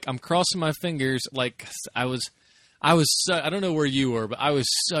still like I'm crossing my fingers. Like I don't know where you were, but I was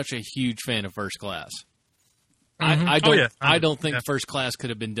such a huge fan of First Class. Mm-hmm. I don't think First Class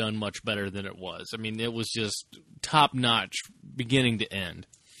could have been done much better than it was. I mean, it was just top notch, beginning to end.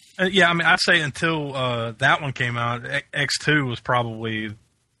 Yeah, I mean, I say until that one came out, X2 was probably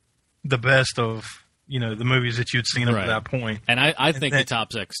the best of the movies that you'd seen up to that point. And I think it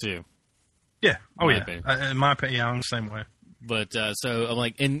tops X2. Yeah. Oh yeah. In my opinion, I'm the same way. But so I'm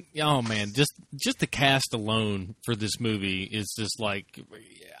like, and oh man, just the cast alone for this movie is just like,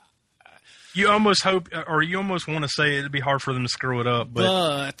 yeah. You almost hope, or you almost want to say it'd be hard for them to screw it up,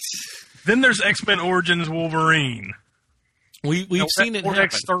 but then there's X-Men Origins Wolverine. We've seen it or happen.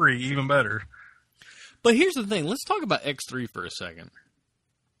 X3, even better. But here's the thing. Let's talk about X3 for a second.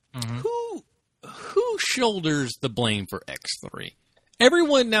 Mm-hmm. Who shoulders the blame for X3?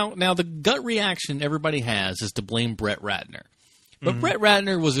 Everyone now the gut reaction everybody has is to blame Brett Ratner. But Brett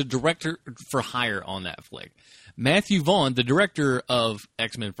Ratner was a director for hire on that flick. Matthew Vaughn, the director of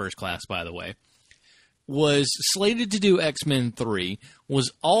X-Men First Class, by the way, was slated to do X-Men 3,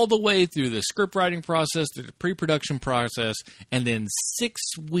 was all the way through the script writing process, through the pre-production process, and then 6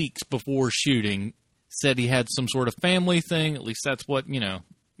 weeks before shooting said he had some sort of family thing. At least that's what,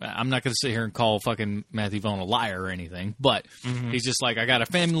 I'm not going to sit here and call fucking Matthew Vaughn a liar or anything, but he's just like, I got a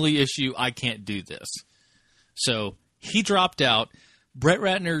family issue, I can't do this. So he dropped out. Brett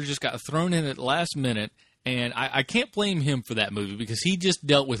Ratner just got thrown in at the last minute, and I can't blame him for that movie because he just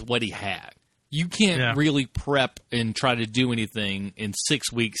dealt with what he had. You can't really prep and try to do anything in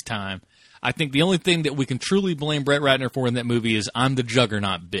 6 weeks' time. I think the only thing that we can truly blame Brett Ratner for in that movie is I'm the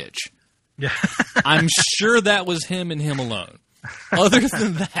Juggernaut, bitch. Yeah. I'm sure that was him and him alone. Other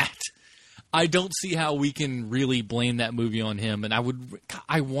than that, I don't see how we can really blame that movie on him. And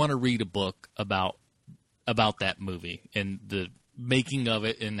I want to read a book about that movie and the making of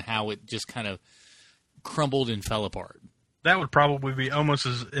it and how it just kind of crumbled and fell apart. That would probably be almost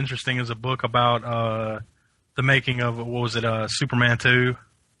as interesting as a book about the making of, what was it, Superman 2?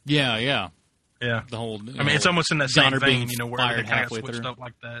 Yeah. The whole. I mean, it's almost in that same vein, where they kind of switched through. up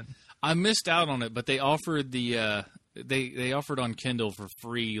like that. I missed out on it, but they offered they offered on Kindle for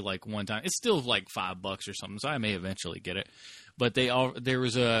free like one time. It's still like $5 or something, so I may eventually get it. But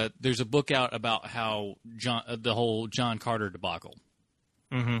there's a book out about how the whole John Carter debacle.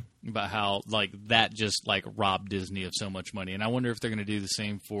 Mm-hmm. About how like that just like robbed Disney of so much money, and I wonder if they're going to do the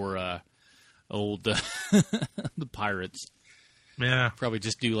same for the Pirates. Yeah, probably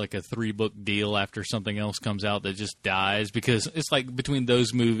just do like a 3-book deal after something else comes out that just dies, because it's like between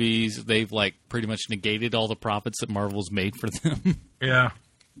those movies, they've like pretty much negated all the profits that Marvel's made for them. Yeah,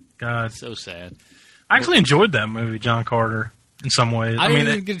 God, so sad. I actually enjoyed that movie, John Carter, in some ways. I mean,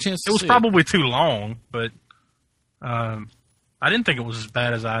 didn't get a chance. It was probably too long, but I didn't think it was as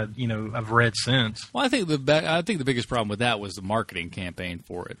bad as I've read since. Well, I think the biggest problem with that was the marketing campaign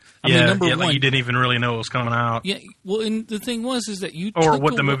for it. I mean, number one, like you didn't even really know it was coming out. Yeah, well, and the thing was that you or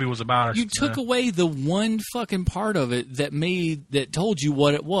what the movie was about. You took away the one fucking part of it that told you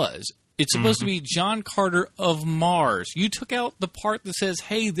what it was. It's supposed to be John Carter of Mars. You took out the part that says,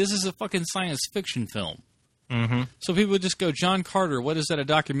 "Hey, this is a fucking science fiction film." Mm-hmm. So people would just go, John Carter, what is that, a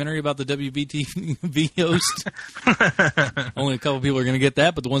documentary about the WBTV host? Only a couple people are going to get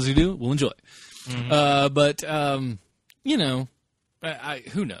that, but the ones who do will enjoy it. Mm-hmm. You know,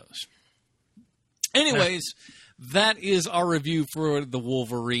 who knows? Anyways, that is our review for the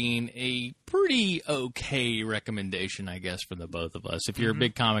Wolverine. A pretty okay recommendation, I guess, for the both of us. If you're a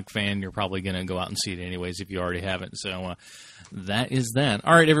big comic fan, you're probably going to go out and see it anyways if you already haven't. So that is that.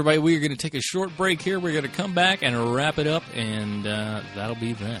 All right, everybody, we are going to take a short break here. We're going to come back and wrap it up, and that'll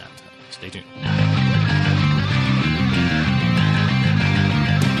be that. Stay tuned.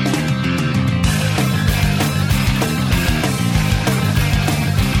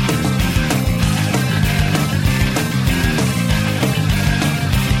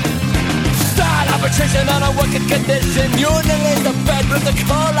 Arbitration on a working condition. Union in the bed with the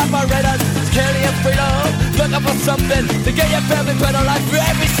coal operators. Carrying freedom, looking for something to get your family better life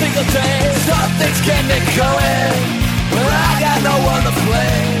every single day. Something's getting going, well I got no one to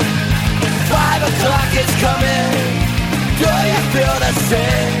blame. 5 o'clock is coming, do you feel the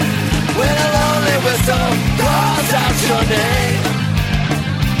same? When a lonely whistle calls out your name.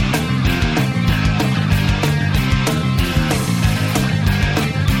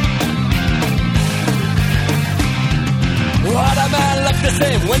 What a man left to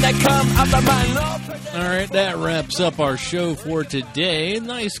say when they come after my love. All right, that wraps up our show for today.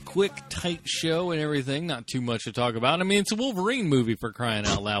 Nice, quick, tight show and everything. Not too much to talk about. I mean, it's a Wolverine movie, for crying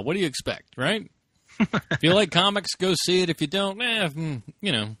out loud. What do you expect, right? If you like comics, go see it. If you don't,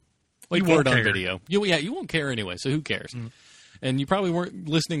 you know, wait for it on video. You won't care anyway, so who cares? And you probably weren't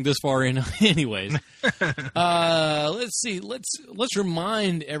listening this far in anyways. Let's see. Let's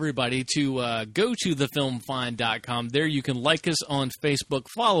remind everybody to go to thefilmfind.com. There you can like us on Facebook,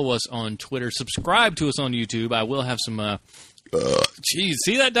 follow us on Twitter, subscribe to us on YouTube. I will have some... Geez,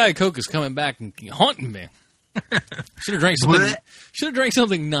 see, that Diet Coke is coming back and haunting me. Should have drank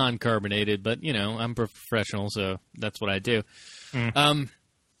something non-carbonated, but, you know, I'm professional, so that's what I do.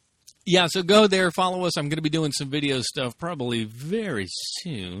 Yeah, so go there, follow us. I'm going to be doing some video stuff probably very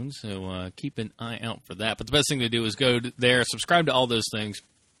soon, so keep an eye out for that. But the best thing to do is go there, subscribe to all those things,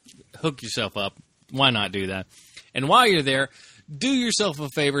 hook yourself up. Why not do that? And while you're there, do yourself a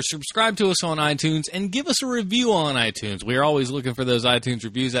favor, subscribe to us on iTunes, and give us a review on iTunes. We are always looking for those iTunes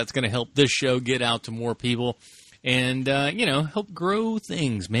reviews. That's going to help this show get out to more people. And, you know, help grow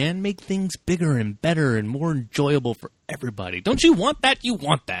things, man. Make things bigger and better and more enjoyable for everybody. Don't you want that? You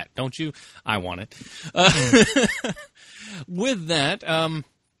want that, don't you? I want it. With that,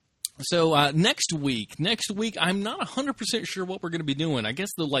 so next week, I'm not 100% sure what we're going to be doing. I guess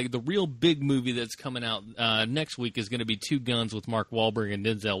the real big movie that's coming out next week is going to be Two Guns with Mark Wahlberg and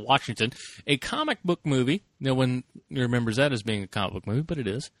Denzel Washington, a comic book movie. No one remembers that as being a comic book movie, but it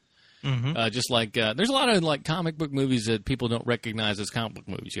is. Mm-hmm. Just like there's a lot of like comic book movies that people don't recognize as comic book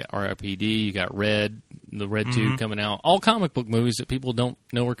movies. You got RIPD, you got Red, the Red 2 coming out. All comic book movies that people don't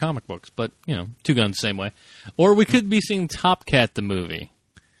know are comic books. But, you know, Two Guns the same way. Or we could be seeing Top Cat the movie.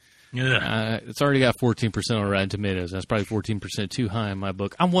 Yeah. It's already got 14% on Rotten Tomatoes. That's probably 14% too high in my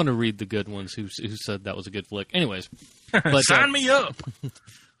book. I want to read the good ones who said that was a good flick. Anyways. But, sign me up.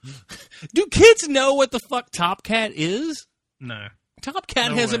 Do kids know what the fuck Top Cat is? No. Top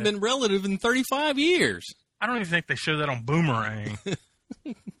Cat hasn't been relative in 35 years. I don't even think they show that on Boomerang.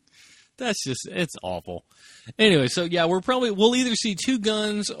 That's just, it's awful. Anyway, so yeah, we'll either see Two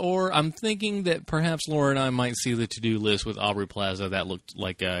Guns, or I'm thinking that perhaps Laura and I might see the to-do list with Aubrey Plaza. That looked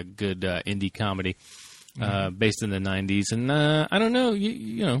like a good indie comedy based in the 90s. And I don't know,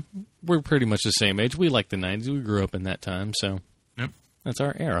 you know, we're pretty much the same age. We like the 90s. We grew up in that time, so that's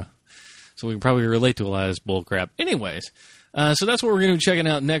our era. So we can probably relate to a lot of this bull crap. Anyways, so that's what we're going to be checking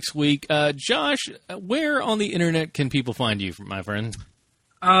out next week. Josh, where on the internet can people find you, my friend?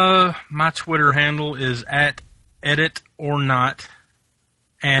 My Twitter handle is @editornot,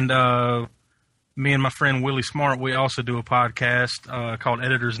 and me and my friend Willie Smart, we also do a podcast called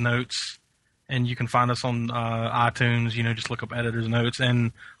Editor's Notes, and you can find us on iTunes. You know, just look up Editor's Notes,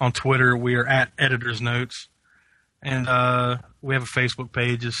 and on Twitter we are @Editor's Notes, and we have a Facebook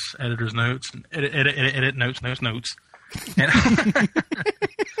page, it's Editor's Notes, edit notes. And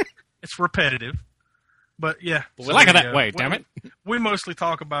it's repetitive. But yeah, we like it that way. Damn it! We mostly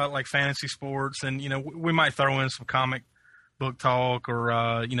talk about like fantasy sports, and you know we might throw in some comic book talk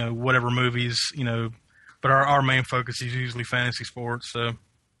or you know whatever movies, you know. But our main focus is usually fantasy sports. So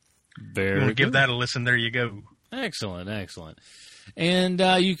very you want to give that a listen. There you go. Excellent. And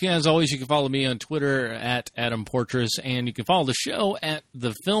you can, as always, you can follow me on Twitter @AdamPortress, and you can follow the show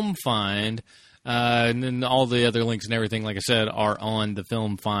 @The Film Find. And then all the other links and everything, like I said, are on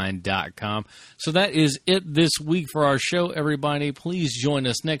thefilmfind.com. So that is it this week for our show, everybody. Please join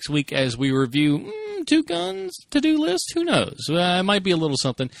us next week as we review Two Guns to-do list. Who knows? It might be a little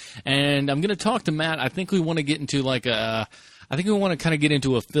something. And I'm going to talk to Matt. I think we want to get into I think we want to kind of get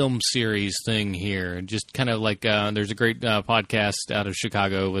into a film series thing here. Just kind of like there's a great podcast out of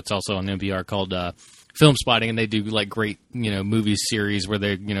Chicago. It's also on NPR called Film Spotting, and they do like great movie series where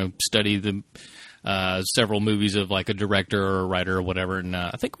they study the several movies of like a director or a writer or whatever. And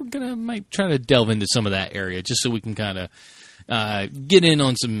I think we're might try to delve into some of that area just so we can kind of get in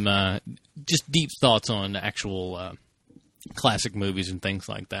on some just deep thoughts on actual classic movies and things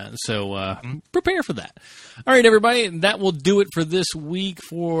like that. So prepare for that. All right, everybody. That will do it for this week.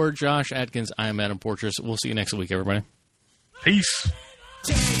 For Josh Adkins, I am Adam Portress. We'll see you next week, everybody. Peace.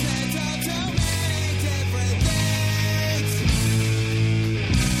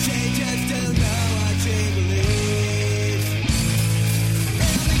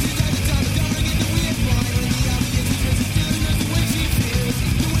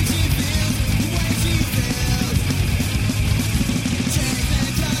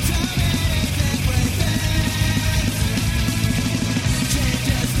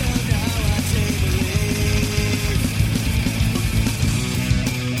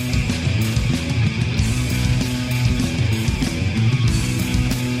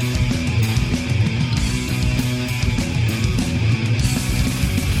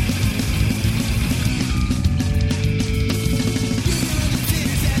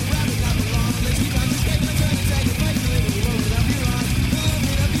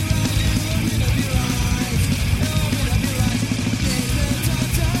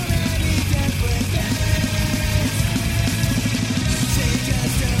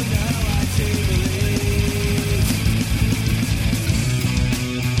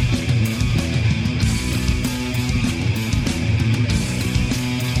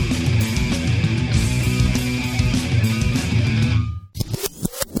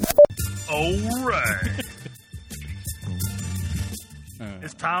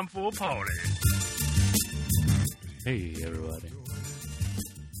 Time for a party. Hey, everybody.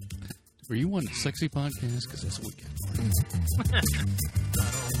 Were you one sexy podcast? Because that's what we got.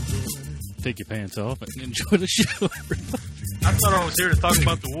 Take your pants off and enjoy the show, everybody. I thought I was here to talk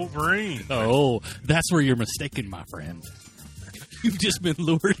about the Wolverine. Oh, that's where you're mistaken, my friend. You've just been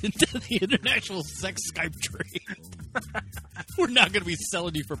lured into the international sex Skype trade. We're not going to be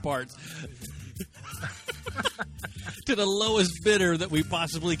selling you for parts. To the lowest bidder that we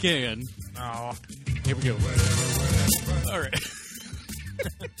possibly can. Oh. Here we go. All right.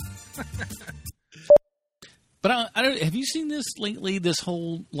 But I don't. Have you seen this lately? This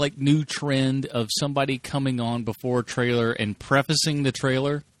whole like new trend of somebody coming on before a trailer and prefacing the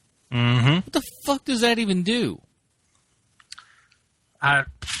trailer. Mm-hmm. What the fuck does that even do? I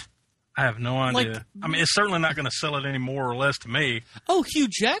have no idea. Like, I mean, it's certainly not going to sell it any more or less to me. Oh, Hugh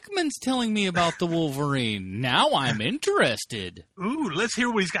Jackman's telling me about the Wolverine. Now I'm interested. Ooh, let's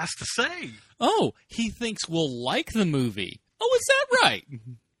hear what he's got to say. Oh, he thinks we'll like the movie. Oh, is that right?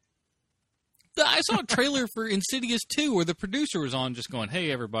 I saw a trailer for Insidious 2 where the producer was on just going,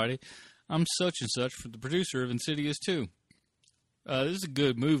 hey, everybody, I'm such and such for the producer of Insidious 2. This is a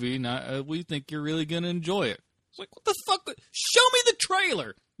good movie, and we think you're really going to enjoy it. It's like, what the fuck? Show me the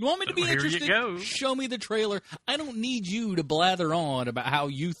trailer. You want me to be interested? Here you go. Show me the trailer. I don't need you to blather on about how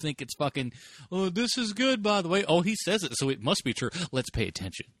you think it's fucking, oh, this is good, by the way. Oh, he says it, so it must be true. Let's pay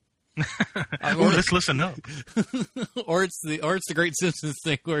attention. Let's listen up. or it's the Great Simpsons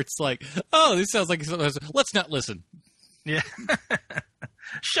thing where it's like, oh, this sounds like something. Let's not listen. Yeah.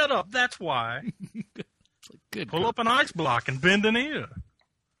 Shut up. That's why. Good. Pull up an ice block and bend an ear.